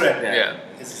thing. The whole track. Yeah.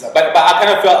 But I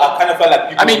kind of felt like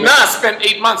people. Nas spent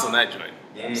 8 months on that joint.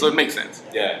 So it makes sense.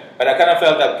 Yeah, but I kind of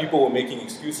felt that people were making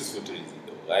excuses for Jay-Z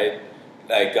though, right?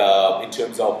 Like in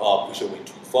terms of Pusha went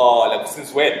too far. Like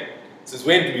since when? Since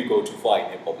when do we go too far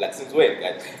in hip hop? Like since when?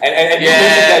 Like, and you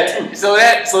mentioned that too.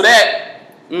 So that.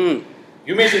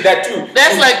 You mentioned that too.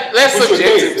 That's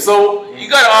subjective. So you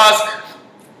gotta ask,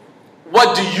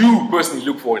 what do you personally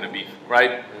look for in a beef,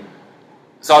 right?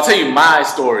 So I'll tell you my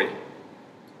story.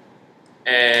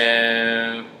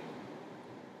 And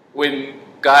when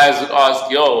guys would ask,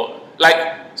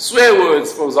 swear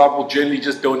words, for example, generally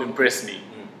just don't impress me.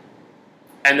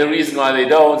 And the reason why they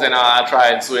don't, and I try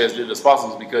and swear as little as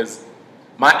possible, is because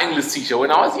my English teacher, when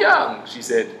I was young, she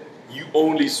said, you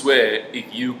only swear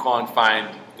if you can't find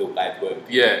the right word.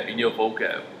 Yeah, in your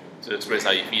vocab to express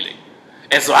how you're feeling.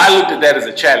 And so I looked at that as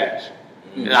a challenge.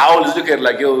 And I always look at it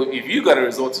like, if you got to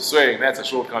resort to swearing, that's a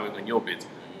shortcoming on your bit.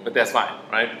 But that's fine,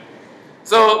 right?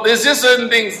 So there's just certain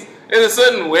things. There's a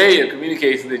certain way of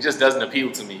communicating that just doesn't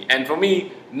appeal to me. And for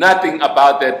me, nothing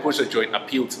about that Pusha joint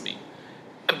appealed to me.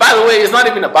 And by the way, it's not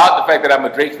even about the fact that I'm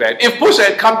a Drake fan. If Pusha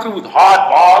had come through with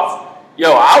hard bars,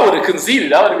 I would have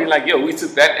conceded. I would have been like, we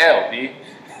took that L, B.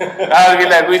 I would have been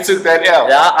like, we took that L.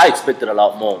 Yeah, I expected a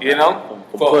lot more. From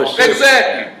Push.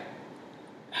 Exactly.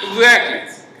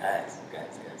 Guys.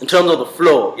 In terms of the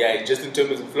flow. Yeah, just in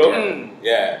terms of flow.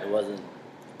 Yeah. It wasn't.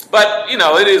 But,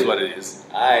 it is what it is.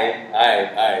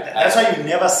 That's why you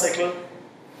never settle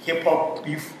hip-hop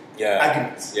beef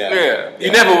arguments.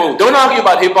 You never will. Don't argue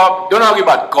about hip-hop. Don't argue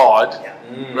about God.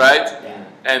 Right? Yeah.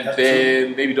 And That's then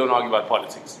true. maybe don't argue about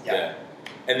politics. Yeah.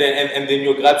 And then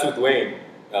your grabs with Wayne.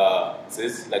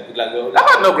 Sis, I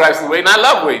got no gripes with Wayne. I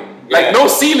love Wayne. No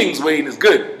ceilings Wayne is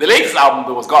good. The latest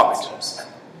album was garbage.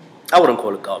 I wouldn't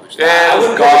call it garbage. Yeah, it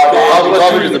was garbage.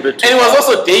 Garbage is a bit too. And it was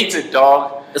also dated,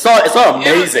 dog. It's not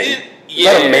amazing. It's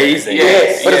not amazing.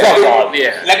 Yes. But it's not garbage.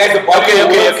 Yeah. Like as a body.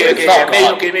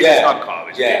 Okay. Maybe it's not garbage.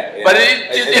 much. But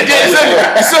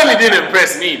it certainly didn't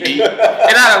impress me, B. And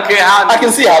I don't care how. I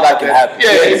can see how that can happen.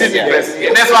 Yeah, it didn't impress me.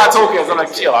 And that's why I told kids, I'm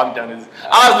like, chill, I'm done with this.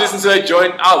 I was listening to that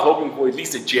joint, I was hoping for at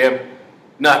least a gem.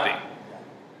 Nothing.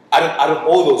 Out of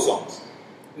all those songs?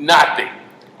 Nothing.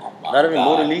 Oh Not even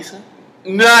Mona Lisa?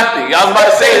 Nothing. I was about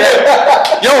to say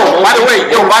that. By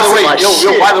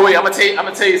the way, I'm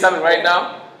gonna tell you something right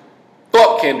now.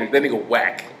 Fuck Kendrick, that nigga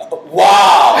whack.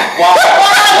 Wow,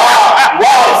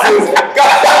 sis.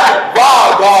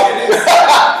 Wow, dog.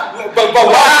 But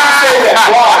why did you say that?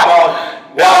 Wow,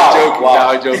 dog.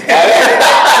 I'm joking.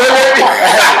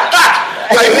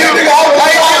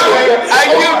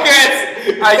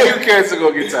 You can't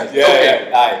go get touched.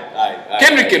 Yeah.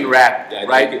 Kendrick can rap,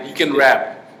 right? He can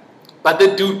rap. But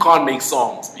the dude can't make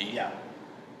songs, B. Yeah.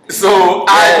 So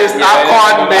I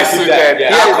can't mess with that. He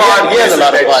has a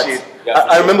lot of parts.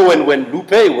 I remember when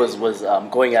Lupe was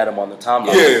going at him on the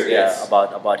timeline.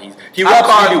 About he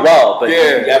raps really well, but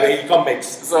but he can't mix.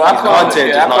 So I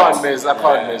can't mess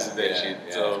with that shit.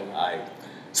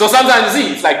 So sometimes you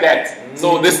see it's like that.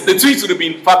 So the tweets would have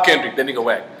been fuck Kendrick, then nigga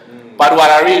whack. But what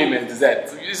I really meant is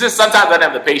that it's just sometimes I don't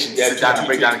have the patience to sit down and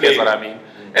break down and guess what I mean.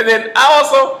 And then I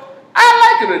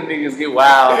like it when niggas get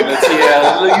wild in the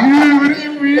TL. Like, what do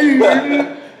you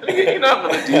mean? You're not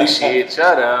gonna do shit.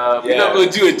 Shut up. You're not gonna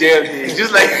do a damn thing.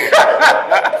 Just like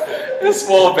just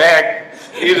fall back.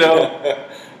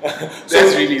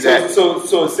 That's really that.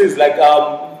 So Sis, like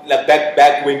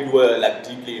back when you were like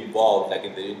deeply involved, like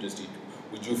in the industry,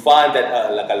 would you find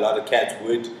that like a lot of cats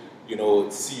would,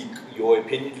 seek your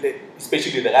opinion,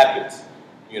 especially the rappers?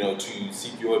 To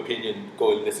seek your opinion,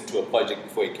 go and listen to a project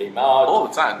before it came out. All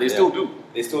the time. They still do.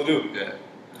 They still do. Yeah.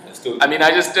 They still do. I mean,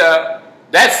 I just,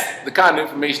 that's the kind of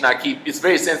information I keep. It's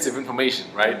very sensitive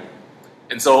information, right?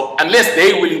 And so, unless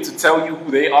they're willing to tell you who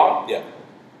they are. Yeah.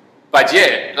 But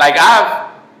like I've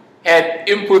had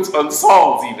inputs on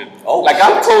songs even.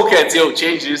 I've told cats, yo,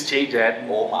 change this, change that.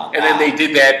 Oh my God. And then they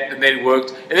did that, and then it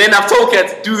worked. And then I've told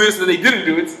cats, do this, and they didn't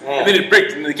do it. And then it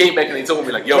bricked, and they came back and they told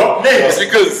me, like, yo, it's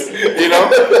because,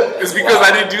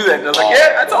 I didn't do that. And I was like,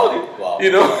 yeah, I told you. Wow.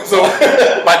 So,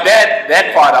 but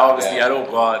that part, obviously, I don't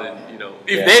go out and,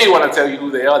 if they want to tell you who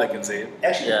they are, they can say it.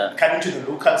 Actually, coming to the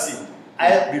local scene,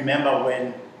 I remember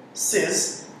when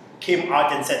Siz'n came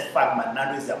out and said, fuck, man,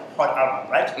 Nando is a hot album,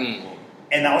 right?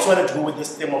 And I also wanted to go with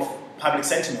this theme of public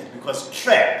sentiment because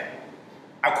trap,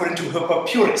 according to hip-hop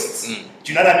purists, do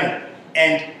you know what I mean?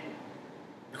 And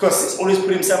because he's always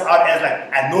put himself out as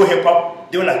like, I know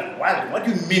hip-hop, they were like, wow, what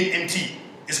do you mean MT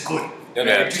is good? Do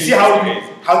you see how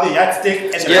the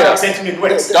yardstick and the public sentiment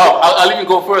works? I'll even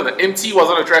go further. MT was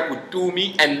on a track with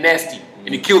Doomy and Nasty,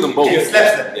 and he killed them both. He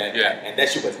slaps them. And that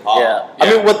shit was hard. I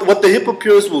mean, what the hip-hop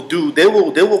purists will do, they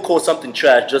will call something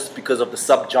trash just because of the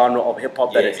subgenre of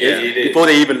hip-hop that it is, before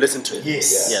they even listen to it.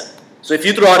 Yes. So if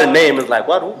you throw out a name, it's like,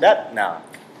 what? Who that? Nah.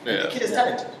 The kid is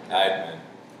talented. Alright, man.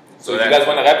 So you guys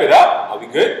want to wrap it up? Are we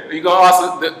good? You're going to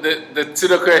ask the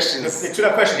Twitter questions. The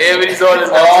Twitter questions. Everybody's always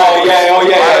Why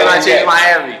did I change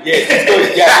Miami?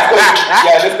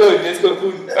 Let's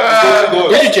go.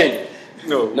 Did you change it?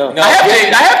 No. I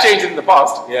have changed it in the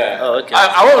past. Yeah. Oh, okay.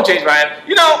 I won't change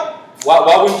Miami.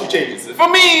 Why wouldn't you change it? For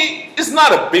me, it's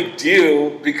not a big deal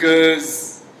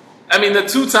because, I mean, the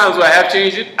 2 times where I have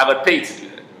changed it, I got paid to do that.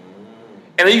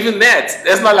 And even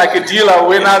that's not like a deal I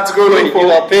went out to go look for. You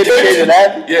got paid to change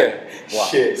that? Yeah. Wow.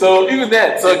 Shit. So even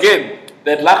that. So again,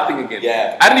 that luck thing again.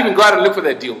 Yeah. I didn't even go out and look for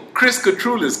that deal. Chris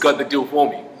Catrulis got the deal for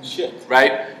me. Shit.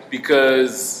 Right?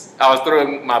 Because I was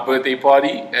throwing my birthday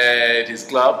party at his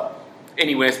club. And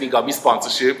he went and he got me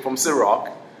sponsorship from Ciroc.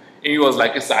 And he was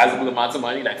like a sizable amount of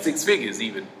money, like 6 figures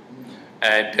even.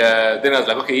 And then I was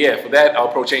like, okay, yeah, for that, I'll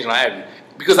probably change my avenue.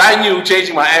 Because I knew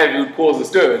changing my avenue would cause a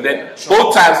stir. And then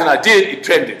both times when I did, it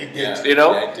trended. It did.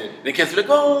 Yeah, it did. They kept like,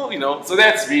 oh, so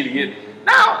that's really it.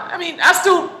 Now, I mean,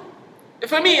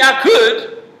 for me, I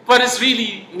could, but it's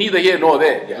really neither here nor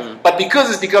there. Yeah. But because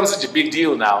it's become such a big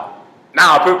deal now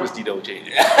I purposely don't change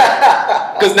it.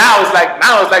 Because now it's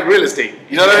like real estate.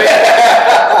 You know what I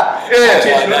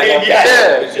mean?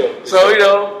 Yeah.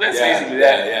 So, that's basically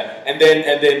that. Yeah. And then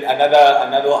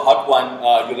another hot one,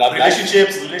 you love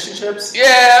relationships.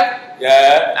 Yeah.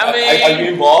 Yeah. I mean, are you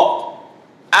involved?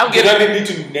 You don't need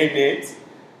to name names.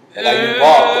 Are you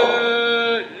involved?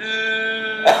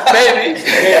 Maybe.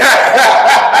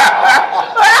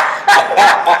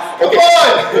 Come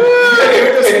on!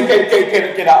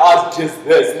 Can I ask just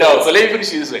this? No, so let me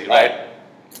finish it this way, right?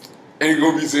 And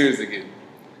go be serious again.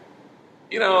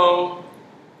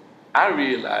 I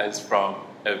realized from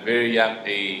a very young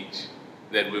age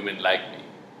that women like me.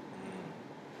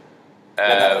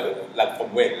 Like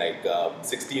from when? Like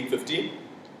 16, 15?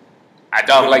 I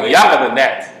thought like younger than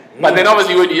that. But then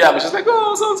obviously when you're young, it's just like,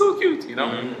 oh, so cute, you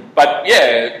know. But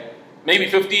yeah, maybe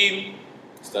 15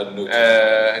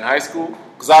 in high school,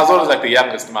 because I was always like the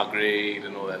youngest in my grade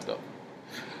and all that stuff.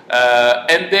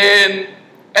 And then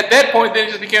at that point, then it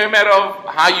just became a matter of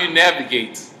how you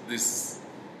navigate this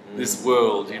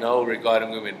world, you know,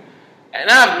 regarding women. And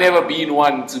I've never been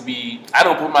one to be. I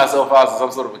don't put myself out as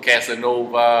some sort of a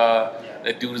Casanova.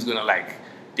 That dude is gonna like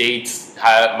date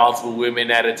multiple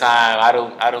women at a time.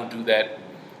 I don't do that.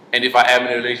 And if I am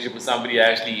in a relationship with somebody,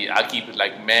 I keep it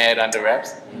like mad under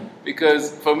wraps.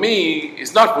 Because for me,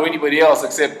 it's not for anybody else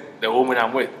except the woman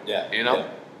I'm with. You know?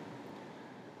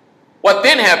 What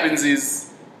then happens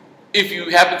is, if you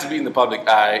happen to be in the public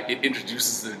eye, it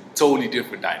introduces a totally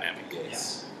different dynamic.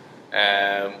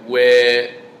 Where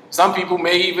some people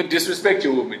may even disrespect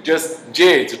your woman, just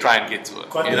to try and get to her.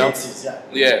 You know?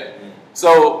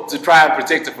 So to try and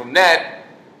protect her from that,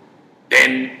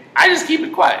 then I just keep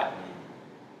it quiet.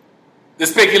 The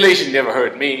speculation never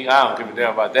hurt me. I don't give a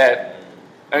damn about that.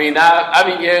 I mean, I've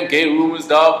been hearing gay rumors,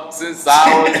 dog, since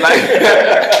I was like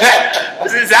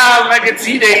a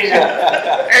teenager.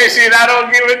 And shit, I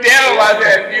don't give a damn about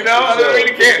that, you know? I don't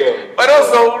really care. But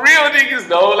also, real niggas,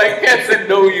 though, like cats that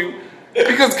know you.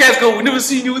 Because cats go, we never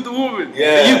seen you with the woman.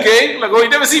 Are you gay? Like, oh, you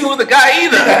never seen me with a guy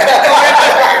either.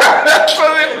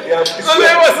 so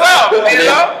then what's up, you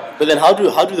know? But then how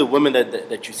do the women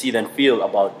that you see then feel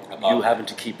about you having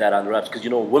to keep that under wraps? Because, you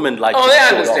know, women like to they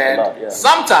show understand. It off a lot.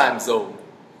 Sometimes, though.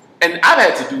 And I've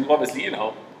had to do, obviously, you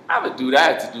know, I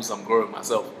had to do some growing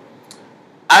myself.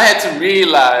 I had to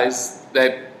realize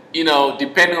that, you know,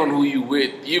 depending on who you're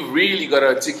with, you've really got to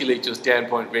articulate your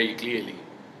standpoint very clearly.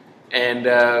 And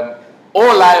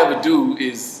all I ever do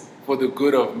is for the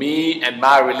good of me and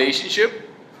my relationship.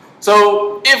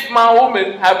 So if my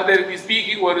woman, hypothetically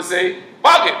speaking, were to say,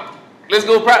 fuck it, let's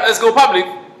go public,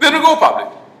 then we'll go public.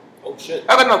 Oh shit.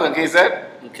 I got nothing against that.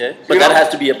 Okay. But that has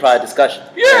to be a prior discussion.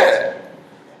 Yeah.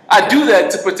 I do that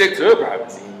to protect her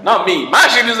privacy, not me. My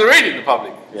shit is already in the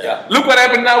public. Look what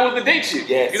happened now with the date shit.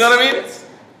 You know what I mean? Yes.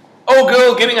 Old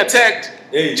girl getting attacked,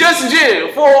 just in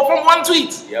jail from one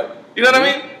tweet. You know what I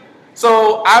mean?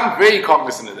 So I'm very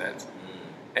cognizant of that.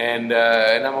 And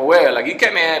I'm aware, like, you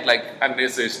can't add, like,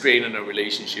 unnecessary strain in a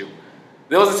relationship.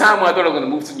 There was a time when I thought I was going to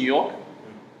move to New York.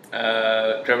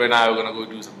 Trevor and I were going to go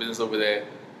do some business over there.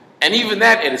 And even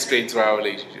that added strain to our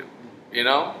relationship, you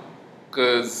know?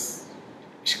 Because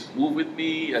she could move with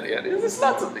me. There's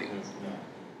lots of things.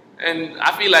 And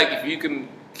I feel like if you can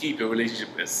keep your relationship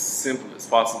as simple as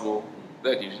possible,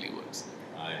 that usually works.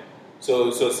 Right.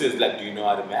 So Sis, like, do you know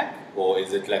how to Mac? Or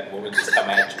is it like women just come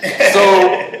at you? So,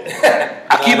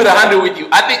 I keep it 100 with you.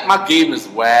 I think my game is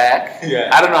whack.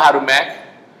 I don't know how to Mac.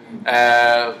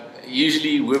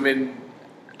 Usually women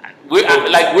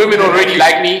already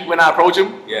like me when I approach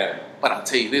them. But I'll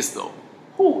tell you this though.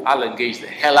 I'll engage the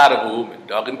hell out of a woman,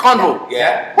 dog, in convo. See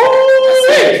that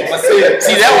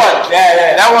one?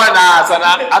 That one, son,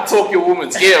 I talk your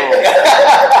woman's ear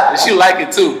off. And she'll like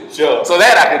it too. So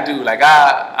that I can do. Like,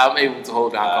 I'm able to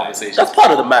hold down conversations. That's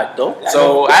part of the Mac, though.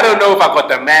 So I don't know if I got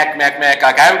the Mac.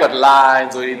 Like, I haven't got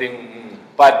lines or anything.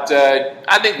 But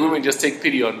I think women just take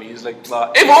pity on me. It's like,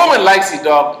 if a woman likes you,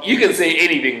 dog, you can say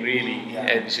anything really,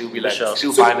 and she'll be like,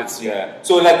 she'll find it sweet.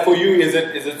 So, like, for you, is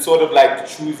it sort of like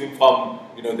choosing from,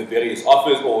 you know, the various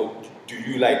offers, or do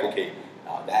you like, okay,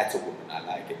 now that's a woman I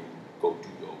like, and go do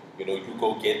you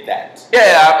go get that?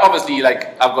 Obviously,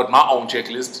 like, I've got my own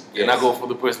checklist, and I go for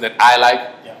the person that I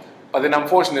like. But then I'm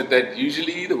fortunate that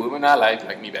usually the women I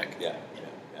like me back.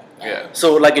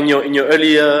 So, like, in your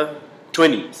earlier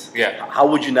 20s, how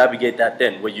would you navigate that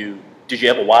then? Did you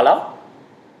ever wild out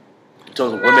in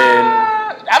terms of women?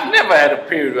 I've never had a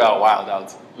period where I wild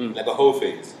out. Like a whole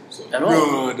phase. So.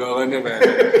 No, dog, I never had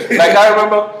that. Like, I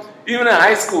remember, even in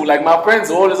high school, like, my friends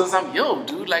always said something, yo,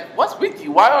 dude, like, what's with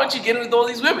you? Why aren't you getting with all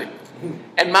these women?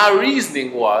 And my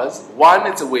reasoning was, one,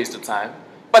 it's a waste of time.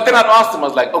 But then I'd ask them, I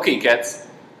was like, okay, cats,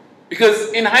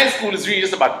 because in high school, it's really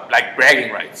just about, like,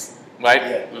 bragging rights,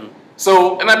 right?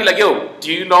 So, and I'd be like, yo,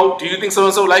 do you think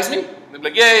so-and-so likes me? They'd be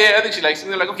like, yeah, I think she likes me.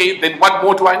 They're like, okay, then what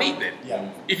more do I need then?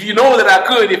 If you know that I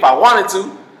could, if I wanted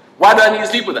to, why do I need to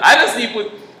sleep with her? I didn't sleep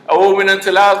with a woman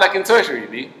until I was like in tertiary,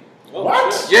 B.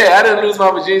 What? Yeah, I didn't lose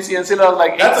my virginity until I was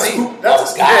like 18.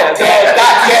 That's a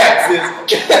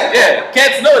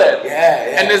Cats know that.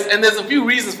 And there's a few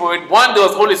reasons for it. One, there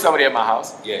was always somebody at my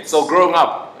house. So growing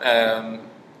up,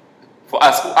 for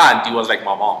us, auntie was like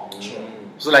my mom.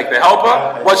 So like the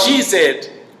helper, what she said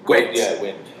went.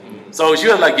 So she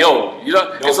was like, yo, you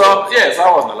know, so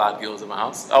I wasn't allowed girls in my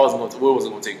house. We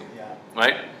wasn't gonna take them,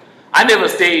 right? I never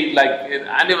stayed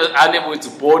I never went to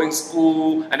boarding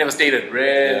school. I never stayed at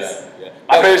res.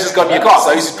 My parents just got me a car, so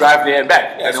I used to drive there and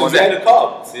back. Yeah, and so you had a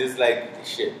car. So it's like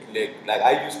shit. Like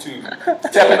I used to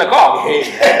tap in the car.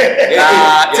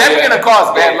 Tapping in a car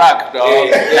is bad luck, dog.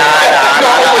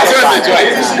 Overturn the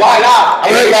joint. Why not? I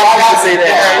heard a lot of people say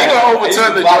that. You're gonna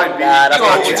overturn the joint, B. Nah, that's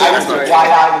not true. I used to why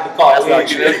out in the car. That's not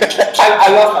true. I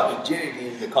lost my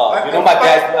virginity in the car. You know my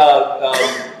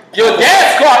dad's your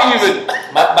dad's car even.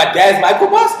 My dad's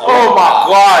microbus? Oh my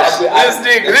gosh.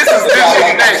 This is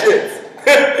nice.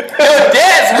 Your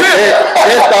dad's whip.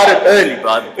 They started early,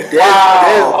 bro.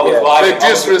 Wow. I was wilding. The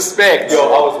disrespect. I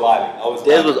was wilding.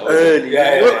 Theirs was early.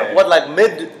 Yeah. What, like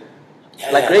mid?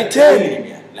 Like grade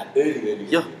 10? Like early.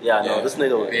 No, this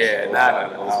nigga was. Yeah, I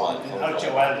was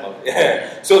wilding.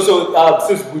 Yeah. So,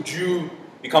 sis, would you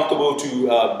be comfortable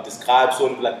to describe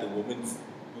sort of like the women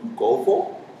you go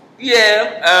for?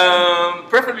 Yeah,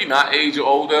 preferably my age or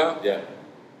older. Yeah.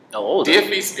 Oh, older?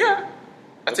 Definitely, yeah.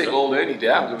 I take older any day.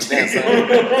 I'm good with that. So.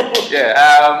 Yeah.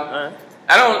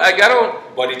 I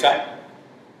don't. Body type?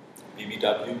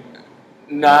 BBW?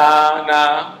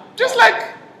 Nah. Just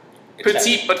like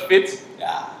petite but fit.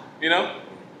 Yeah. You know?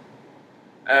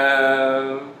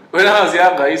 When I was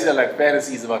younger, I used to have like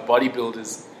fantasies about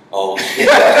bodybuilders. Oh.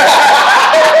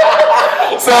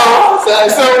 So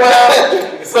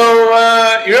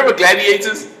you remember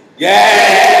Gladiators?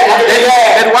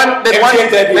 Yeah.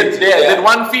 That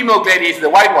one female gladiator, the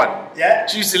white one. Yeah.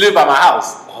 She used to live by my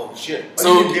house. Oh shit.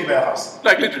 So you live by your house?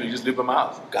 Like literally just live by my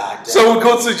house. God damn. So we'd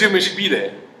go to the gym and she'd be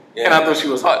there. Yeah. And I thought she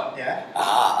was hot. Yeah.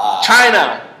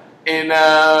 China in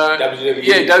WWE.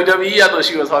 Yeah, WWE, I thought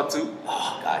she was hot too.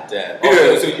 Oh god damn.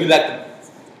 Yeah. So you like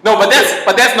No, but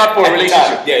that's not for a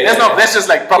relationship. That's just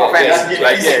like proper fantasy.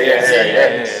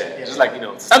 Yeah. Just like, you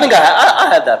know. I think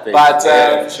I had that phase. But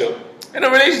for sure. In a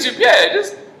relationship,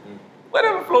 just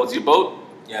whatever floats your boat.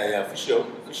 Yeah, for sure.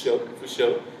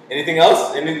 Anything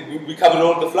else? We covered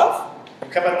all the fluff? We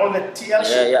covered all the TL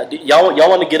shit? Yeah. Y'all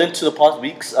want to get into the past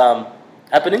week's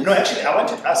happening? No, actually, I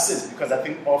wanted to ask this because I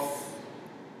think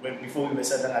before we were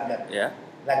said that,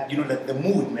 like, you know, the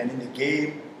mood, man, in the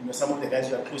game, you know, some of the guys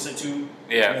you are closer to, you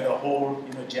know, the whole,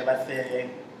 you know, Jabba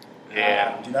thing.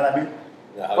 Yeah. Do you know what I mean?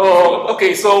 Yeah,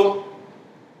 okay, so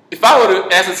if I were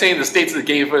to ascertain the states of the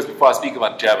game first before I speak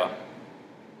about Jabba,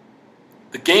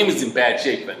 the game is in bad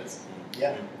shape, fellas.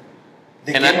 Yeah.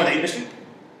 The game or the industry?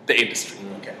 The industry.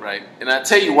 Okay. Right. And I'll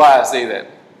tell you why I say that.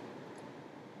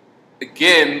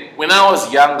 Again, when I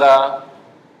was younger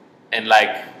and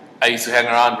like I used to hang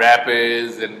around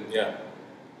rappers and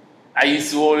I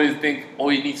used to always think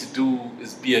all you need to do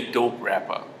is be a dope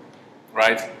rapper.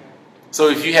 Right? So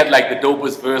if you had like the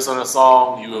dopest verse on a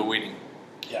song, you were winning.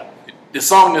 Yeah. The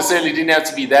song necessarily didn't have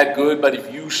to be that good, but if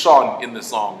you shone in the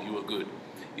song, you were good.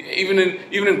 Even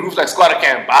in groups like Squatter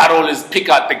Camp, I'd always pick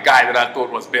out the guy that I thought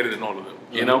was better than all of them,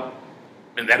 you know?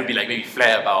 And that would be like maybe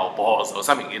Flab or Balls or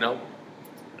something, you know?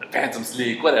 Phantom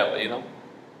Slick, whatever, you know?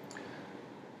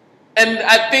 And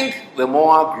I think the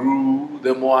more I grew,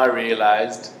 the more I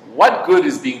realized what good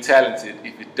is being talented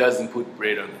if it doesn't put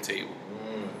bread on the table?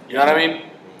 You know what I mean?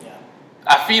 Yeah.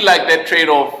 I feel like that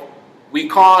trade-off, we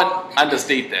can't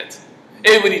understate that.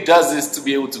 Everybody does this to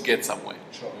be able to get somewhere.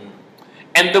 Sure.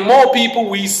 And the more people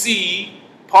we see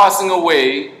passing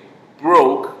away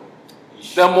broke,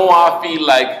 the more I feel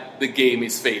like the game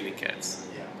is failing, cats.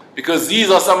 Yeah. Because these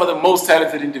are some of the most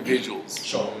talented individuals.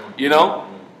 Sure. You know?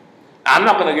 I'm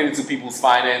not going to get into people's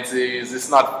finances. It's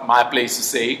not my place to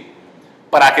say.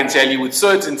 But I can tell you with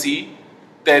certainty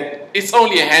that it's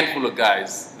only a handful of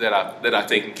guys that are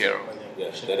taken care of.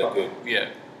 Yeah, that are good. Yeah.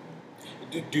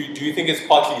 Do you think it's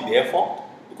partly their fault?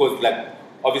 Because like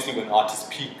obviously when artists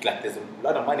peak, like there's a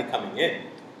lot of money coming in.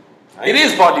 Right? It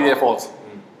is partly their fault.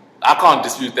 I can't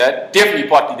dispute that. Definitely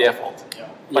partly their fault. Yeah.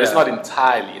 But it's not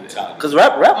entirely their fault. Because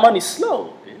rap money's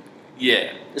slow. Man.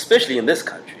 Yeah. Especially in this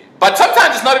country. But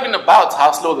sometimes it's not even about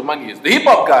how slow the money is. The hip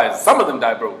hop guys, some of them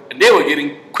die broke, and they were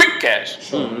getting quick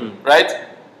cash, right?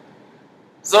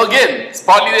 So again, it's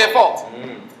partly their fault.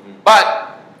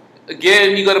 But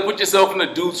again, you got to put yourself in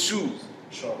a dude's shoes,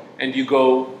 and you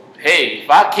go, "Hey, if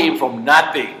I came from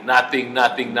nothing, that's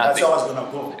how I was gonna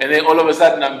go." And then all of a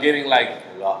sudden I'm getting like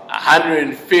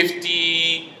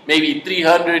 150, maybe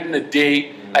 300 in a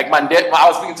day. Like I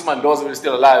was speaking to Mandoza when he was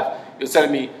still alive. He was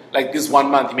telling me like this 1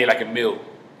 month he made like $1 million.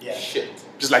 Yeah. Shit.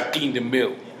 Just like cleaned the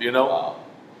mill, you know? Wow.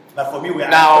 But for me,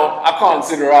 now, I can't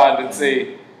sit around and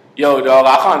say, yo, dog,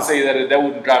 I can't say that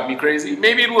wouldn't drive me crazy.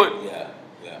 Maybe it would. Yeah.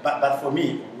 But for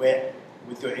me, with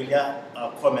your earlier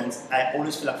comments, I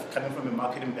always feel like coming from a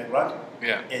marketing background,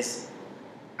 is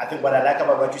I think what I like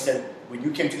about what you said, when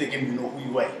you came to the game, you know who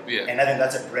you were. Yeah. And I think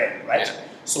that's a brand, right? Yeah.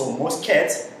 So most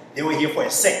cats, they were here for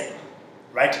a sale,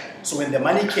 right? So when the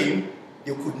money came,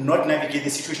 they could not navigate the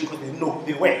situation because they didn't know who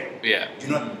they were. Yeah. You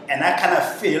know, and I kind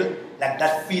of feel like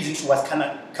that feeds into what's kind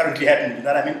of currently happening. You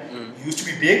know what I mean? You used to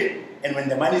be big, and when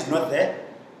the money is not there,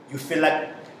 you feel like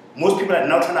most people are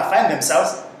now trying to find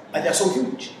themselves, but they're so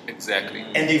huge. Exactly.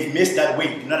 And they've missed that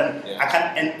wave. You know what I mean? Yeah. I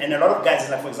can't. And a lot of guys,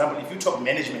 like for example, if you talk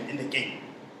management in the game,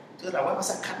 they're like, why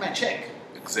must I cut my check?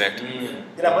 Exactly.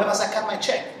 They're like, why must I cut my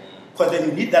check? Because then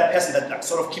you need that person that like,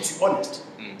 sort of keeps you honest.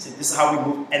 Say, this is how we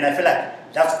move. And I feel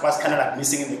like that's what's kind of like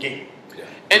missing in the game. Yeah.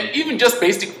 And even just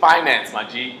basic finance, my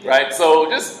G, right? So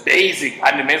just basic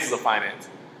fundamentals of finance.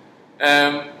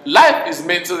 Life is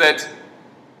meant so that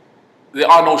there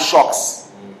are no shocks,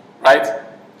 right?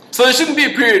 So there shouldn't be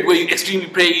a period where you're extremely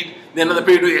paid, then another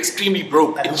period where you're extremely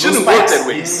broke. Like it shouldn't work that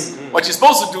way. What you're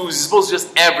supposed to do is you're supposed to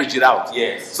just average it out.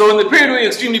 Yes. So in the period where you're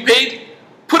extremely paid,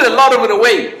 put a lot of it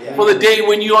away for the day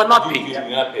when you are not paid. You're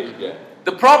not paid, yeah.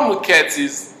 The problem with cats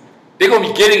is they're going to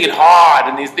be getting it hard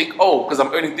and they think, oh, because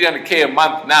I'm earning 300K a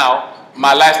month now,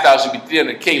 my lifestyle should be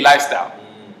 300K lifestyle.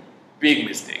 Big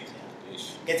mistake.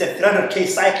 It's a 300K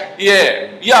cycle.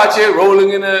 Yeah. You're out here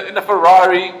rolling in a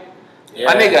Ferrari. Yeah.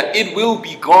 My nigga, it will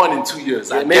be gone in 2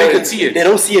 years. I guarantee it. They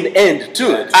don't see an end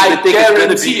to it. So I they think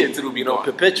guarantee it's it will be gone.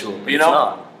 perpetual. You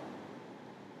know?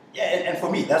 Yeah, and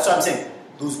for me, that's what I'm saying.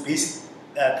 Those basic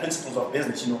principles of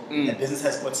business, you know, the business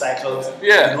has got cycles.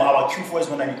 Yeah. You know, our Q4 is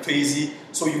going to be crazy.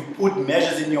 So you put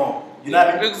measures in your, you know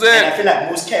what I mean? Exactly. And I feel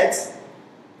like most cats,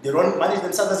 they don't manage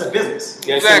themselves as a business.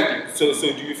 Yeah, Exactly. So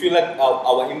do you feel like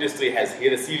our industry has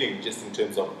hit a ceiling just in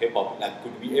terms of hip hop? Like,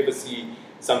 could we ever see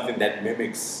something that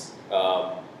mimics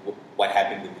what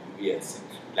happened in the US?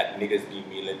 Like niggas being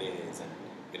millionaires and,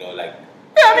 you know, like...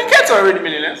 Yeah, I mean, cats are already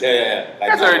millionaires. Yeah. Like,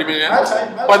 Cats are already millionaires.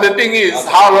 Outside. But the thing is,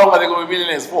 how long are they going to be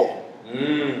millionaires for?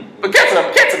 But cats are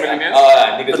millionaires.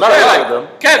 niggas... But not a lot of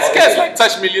them. Cats like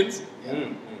touch millions. Yeah.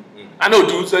 I know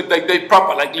dudes like they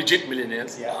proper like legit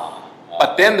millionaires. Yeah.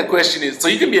 But then the question is, so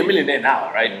you can be a millionaire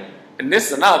now, right? And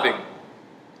this is another thing.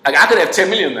 Like I could have 10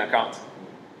 million in the account.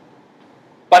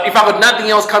 But if I got nothing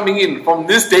else coming in from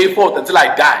this day forth until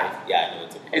I die, Yeah, I know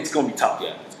it's gonna be tough.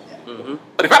 Yeah.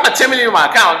 But if I got 10 million in my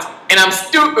account and I'm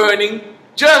still earning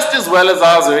just as well as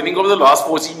I was earning over the last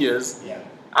 14 years,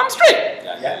 I'm straight.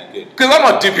 Yeah, good. Because I'm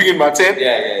not dipping in my tent.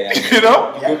 Yeah. You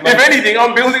know? Yeah. If anything,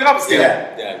 I'm building up still.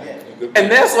 Yeah.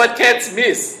 And that's what cats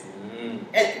miss.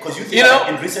 Because you think You know,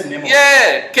 like in recent memory,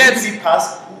 Yeah, cats. who do we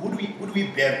pass, who do we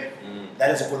bury? That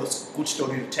is a good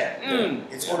story to tell.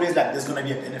 It's always like there's going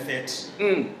to be a benefit,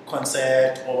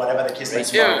 concert, or whatever the case may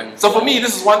be. Yeah. So for me,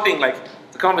 this is one thing, like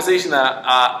the conversation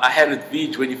I had with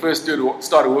Vij when he first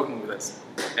started working with us.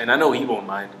 And I know he won't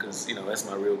mind because, you know, that's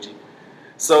my real G.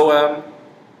 So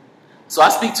I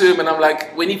speak to him and I'm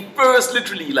like, when he first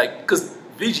literally, like, because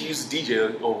Vij used to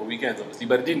DJ over weekends, obviously,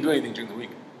 but he didn't do anything during the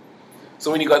week. So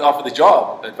when he got offered the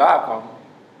job at Viacom,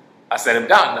 I sat him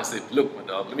down and I said, look, my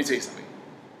dog, let me tell you something.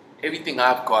 Everything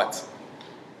I've got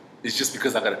is just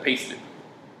because I got a pay slip.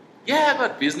 Yeah, I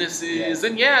got businesses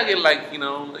and I get like, you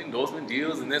know, endorsement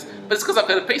deals and this, but it's because I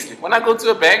got a pay slip. When I go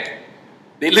to a bank,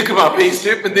 they look at my pay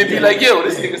slip and they be like, yo,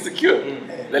 this thing is secure.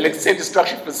 They'll extend the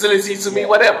structured facility to me,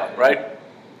 whatever, right?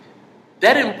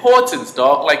 That importance,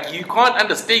 dog, like you can't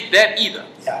understate that either,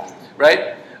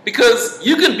 right? Because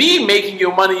you can be making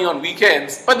your money on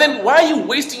weekends, but then why are you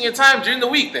wasting your time during the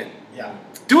week then?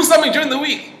 Do something during the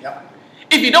week.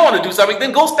 If you don't want to do something,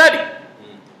 then go study.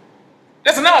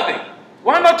 That's another thing.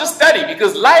 Why not just study?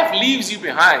 Because life leaves you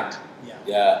behind.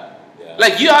 Yeah.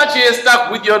 Like you're out here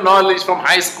stuck with your knowledge from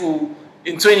high school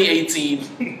in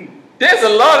 2018. There's a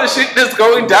lot of shit that's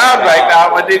going down right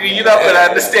now, my nigga. You're not going to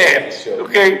understand.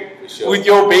 Okay? With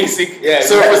your basic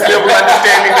surface level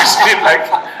understanding of shit. Like,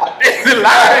 there's a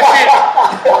lot of shit.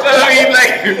 I mean,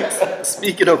 like...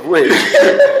 Speaking of which,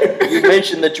 you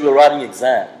mentioned that you were writing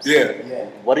exams.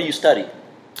 What do you study?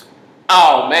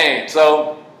 Oh, man.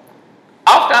 So,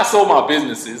 after I sold my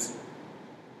businesses,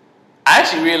 I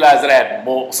actually realized that I had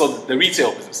more... So, the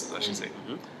retail businesses, I should say.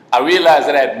 I realized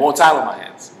that I had more time on my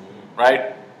hands.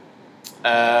 Right?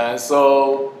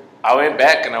 So, I went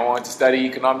back and I wanted to study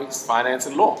economics, finance,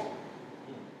 and law.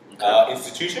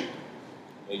 Institution?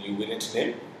 Are you willing to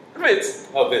name? Vits.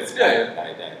 Oh, Vits.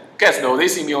 Yeah. Cats know, they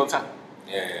see me all the time.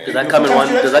 Does that come in one?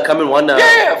 Does that come in one?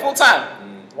 Yeah, full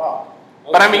time. Wow.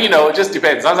 But I mean, you know, it just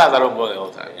depends. Sometimes I don't go there all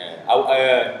the time.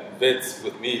 Vits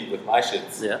with me, with my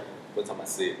shits. Yeah. What time I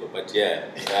say, but yeah.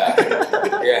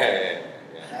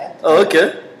 Oh,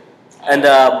 okay. And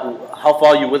how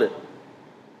far are you with it?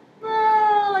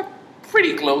 Like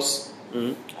pretty close.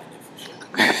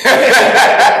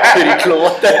 Pretty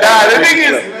close. The thing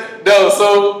is,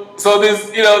 so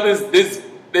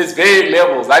there's various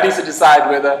levels. I need to decide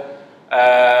whether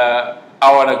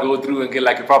I want to go through and get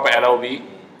like a proper LLB,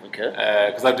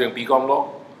 because I'm doing BCom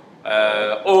law,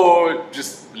 or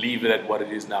just leave it at what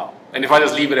it is now. And if I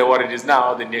just leave it at what it is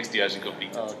now, then next year I should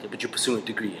complete it. Okay, but you're pursuing a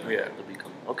degree. Yeah. The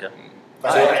BCom. Okay.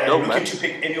 But are you looking to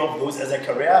pick any of those as a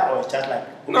career, or it's just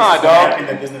like no, I don't. In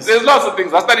the business? There's lots of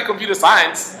things. I study computer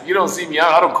science. You don't see me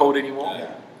out. I don't code anymore.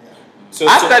 Yeah. So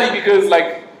I study because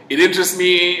like it interests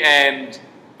me and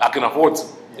I can afford to.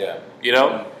 Yeah. You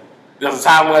know, there's a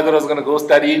time where I was gonna go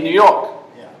study in New York.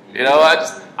 Yeah. You know, I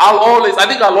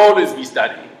think I'll always be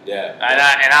studying. Yeah.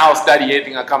 And I'll study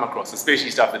anything I come across,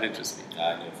 especially stuff that interests me.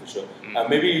 I know for sure.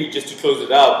 Maybe just to close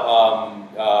it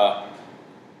out,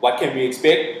 what can we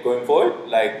expect going forward?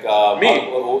 Like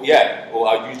me? Or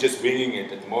are you just winging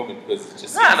it at the moment because it's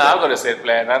just? No, I've got a set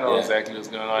plan. I know exactly what's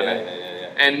going on.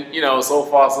 And you know, so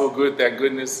far so good. Thank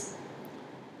goodness.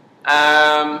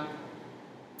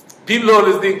 People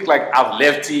always think like I've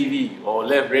left TV or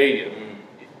left radio.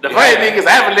 The funny thing is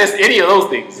I haven't left any of those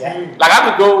things. Yeah. Like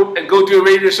I could go do a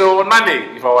radio show on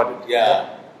Monday if I wanted.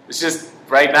 Yeah. It's just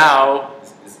right now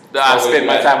I spend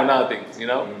my time on other things, you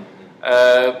know.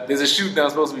 There's a shoot that I'm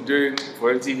supposed to be doing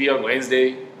for MTV on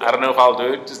Wednesday. I don't know if I'll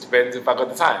do it. Just depends if I got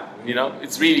the time. You know,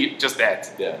 it's really just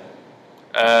that. Yeah.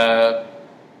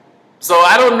 So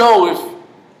I don't know if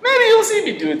maybe you'll see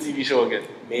me do a TV show again.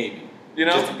 Maybe. You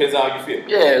know, just depends how you feel.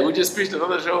 Yeah, we just pitched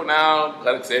another show now.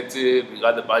 Got accepted. We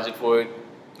got the budget for it.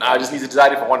 Now I just need to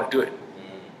decide if I want to do it.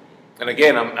 And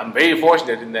again, I'm very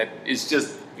fortunate in that it's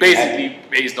just basically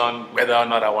based on whether or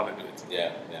not I want to do it.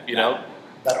 Yeah. You know,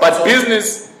 But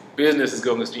business is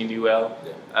going extremely well.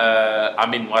 Yeah.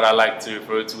 I'm in what I like to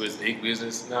refer to as big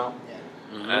business now.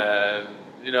 Yeah.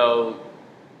 You know,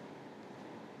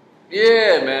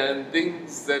 yeah, man,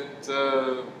 things that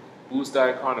boost our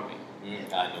economy.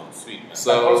 I know, sweet man.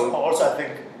 So also, I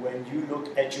think when you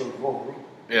look at your role,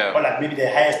 yeah, or like maybe the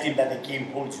highest team that the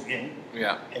game holds you in,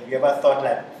 yeah. Have you ever thought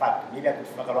like, fuck, maybe I could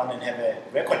fuck around and have a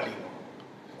record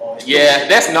label? Yeah,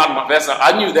 that's not.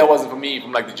 I knew that wasn't for me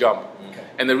from like the jump. Okay.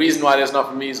 And the reason why that's not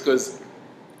for me is because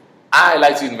I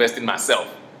like to invest in myself.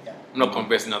 Yeah. I'm not going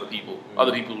to invest in other people.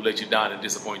 Other people will let you down and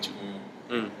disappoint you.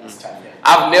 That's tough, yeah.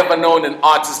 I've never known an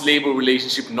artist-label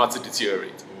relationship not to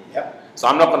deteriorate. Yep. So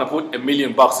I'm not going to put $1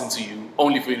 million into you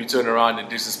only for you to turn around and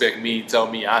disrespect me, tell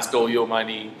me I stole your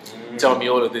money, tell me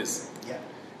all of this. Yeah.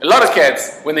 A lot of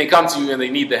cats, when they come to you and they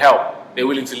need the help, they're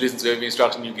willing to listen to every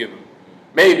instruction you give them.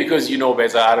 Maybe because you know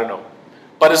better, I don't know.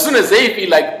 But as soon as they feel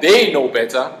like they know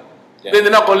better, then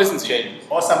they're not going to listen to you.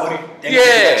 Or somebody.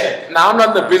 Now I'm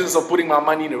not in the business of putting my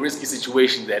money in a risky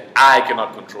situation that I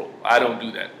cannot control. I don't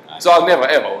do that. So I'll never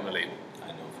ever own a label.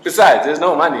 Besides, there's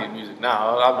no money in music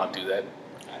now. I'll not do that.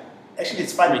 Actually,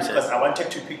 it's funny because I wanted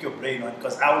to pick your brain on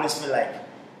because I always feel like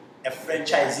a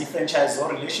franchisee-franchisor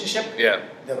relationship,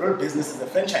 the real business is the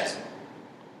franchisor.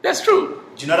 That's true.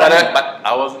 Do you know what I mean? But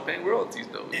I wasn't paying royalties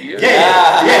though. Yeah.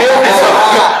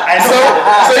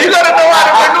 So you gotta know how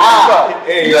to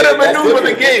maneuver. You gotta maneuver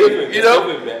the game, you know?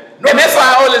 And that's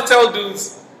why I always tell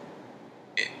dudes,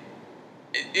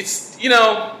 it's, you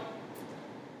know,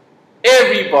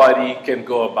 everybody can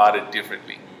go about it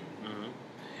differently.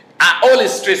 I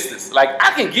always stress this. Like,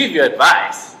 I can give you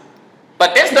advice,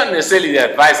 but that's not necessarily the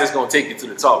advice that's going to take you to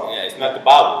the top. Yeah, it's not the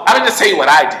Bible. I can just tell you what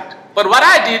I did. But what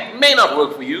I did may not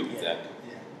work for you. Exactly.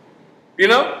 You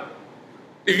know?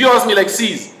 If you ask me, like,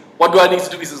 Siz'n, what do I need to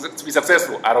do to be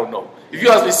successful? I don't know. If you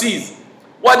ask me, Siz'n,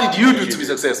 what did you do to be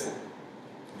successful?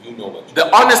 You know what. The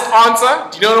honest answer,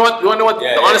 do you know what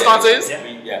the honest answer is?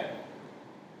 Yeah.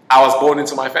 I was born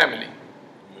into my family.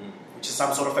 Which is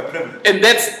some sort of a privilege. And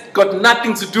that's got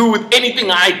nothing to do with anything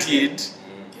I did.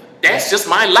 That's just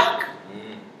my luck.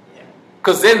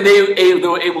 Because then they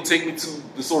were able to take me to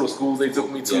the sort of schools they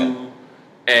took me to,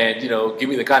 and, you know, give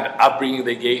me the kind of upbringing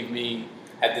they gave me.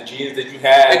 Had the genes that you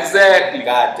had. Exactly.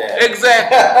 God damn.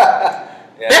 Exactly.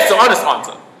 That's the honest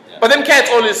answer. Yeah. But then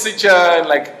cats always sit here and,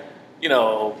 like, you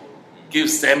know, give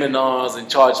seminars and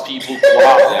charge people.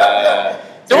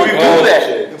 Don't do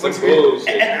that.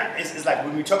 And it's like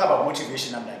when we talk about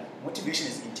motivation, I'm like, motivation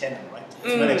is internal, right?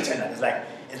 It's not external. It's like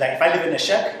if I live in a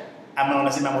shack, I'm not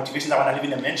gonna say my motivation. I want to live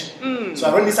in a mansion. So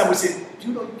I don't need someone to say, do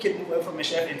you know you can move away from a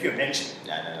shack into a mansion?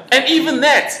 And even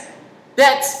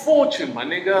that's fortune, my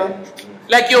nigga.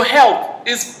 Like your health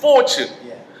is fortune.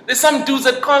 Yeah. There's some dudes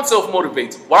that can't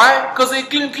self-motivate. Why? Because they're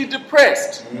clinically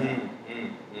depressed.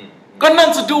 Got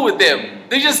nothing to do with them.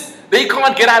 They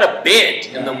can't get out of bed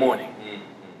in the morning.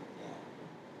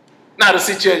 Now to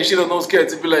sit here and shit on those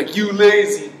cats and be like, you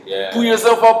lazy. Pull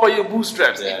yourself up by your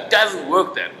bootstraps. It doesn't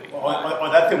work that way. Or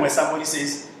that thing where somebody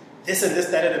says, this and this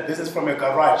started a business from a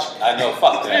garage. I know,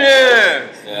 fuck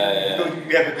that.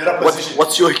 You have a better position.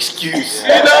 What's your excuse? You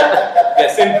know?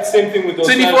 Yeah, same thing with those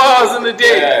 24 hours in a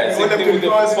day. Yeah, same thing with the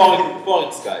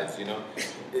forex guys, you know.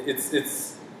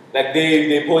 It's like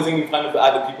they posing in front of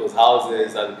other people's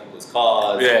houses, other people's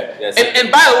cars.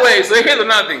 And by the way, so here's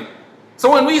another thing. So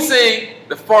when we say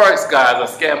the forex guys are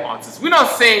scam artists, we're not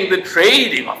saying the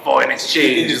trading of foreign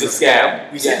exchange is a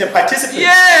scam. We say the participants.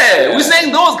 We're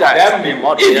saying those guys.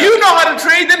 If you know how to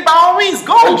trade, then by all means,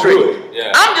 go and trade.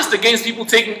 I'm just against people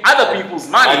taking other people's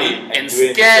money and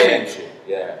scamming.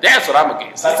 That's what I'm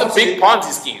against. It's a big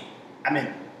Ponzi scheme. I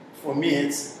mean, for me,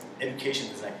 it's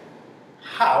education. It's like,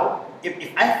 how,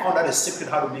 if I found out a secret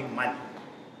how to make money,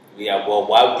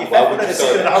 why if I found out a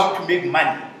secret how to make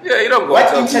money, you don't go.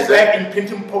 What interest do I have in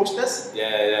printing posters?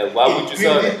 Why would you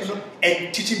sell it?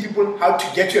 And teaching people how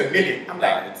to get to $1 million. I'm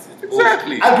like,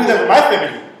 exactly. I'll do that with my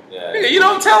family. You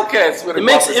don't tell cats what it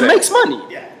makes money.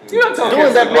 You don't tell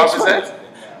cats that makes money.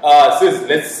 Sis,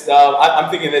 let's. I'm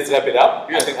thinking let's wrap it up.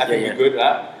 I think we're good.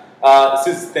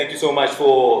 Sis, thank you so much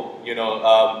for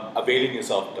availing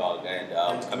yourself, dog, and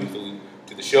coming through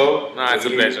to the show. No, it's a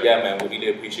pleasure. Yeah, man, we really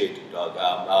appreciate it,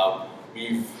 dog.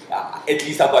 We've at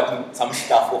least I've gotten some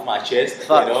stuff off my chest, you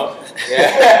know.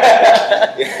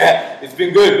 It's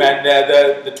been good, man.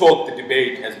 The talk, the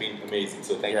debate has been amazing.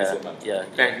 So thank you so much.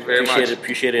 Thank you very much.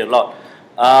 Appreciate it a lot.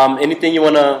 Anything you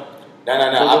wanna? No.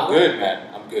 I'm good,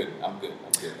 man. I'm good.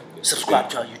 Subscribe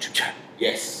to our YouTube channel.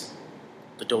 Yes.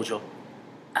 The Dojo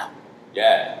out.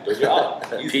 Yeah, Dojo out.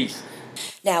 Peace.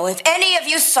 Now, if any of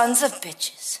you sons of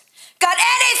bitches got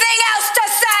anything else to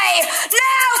say,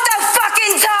 now's the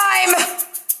fucking time!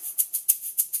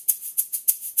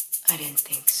 I didn't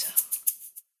think so.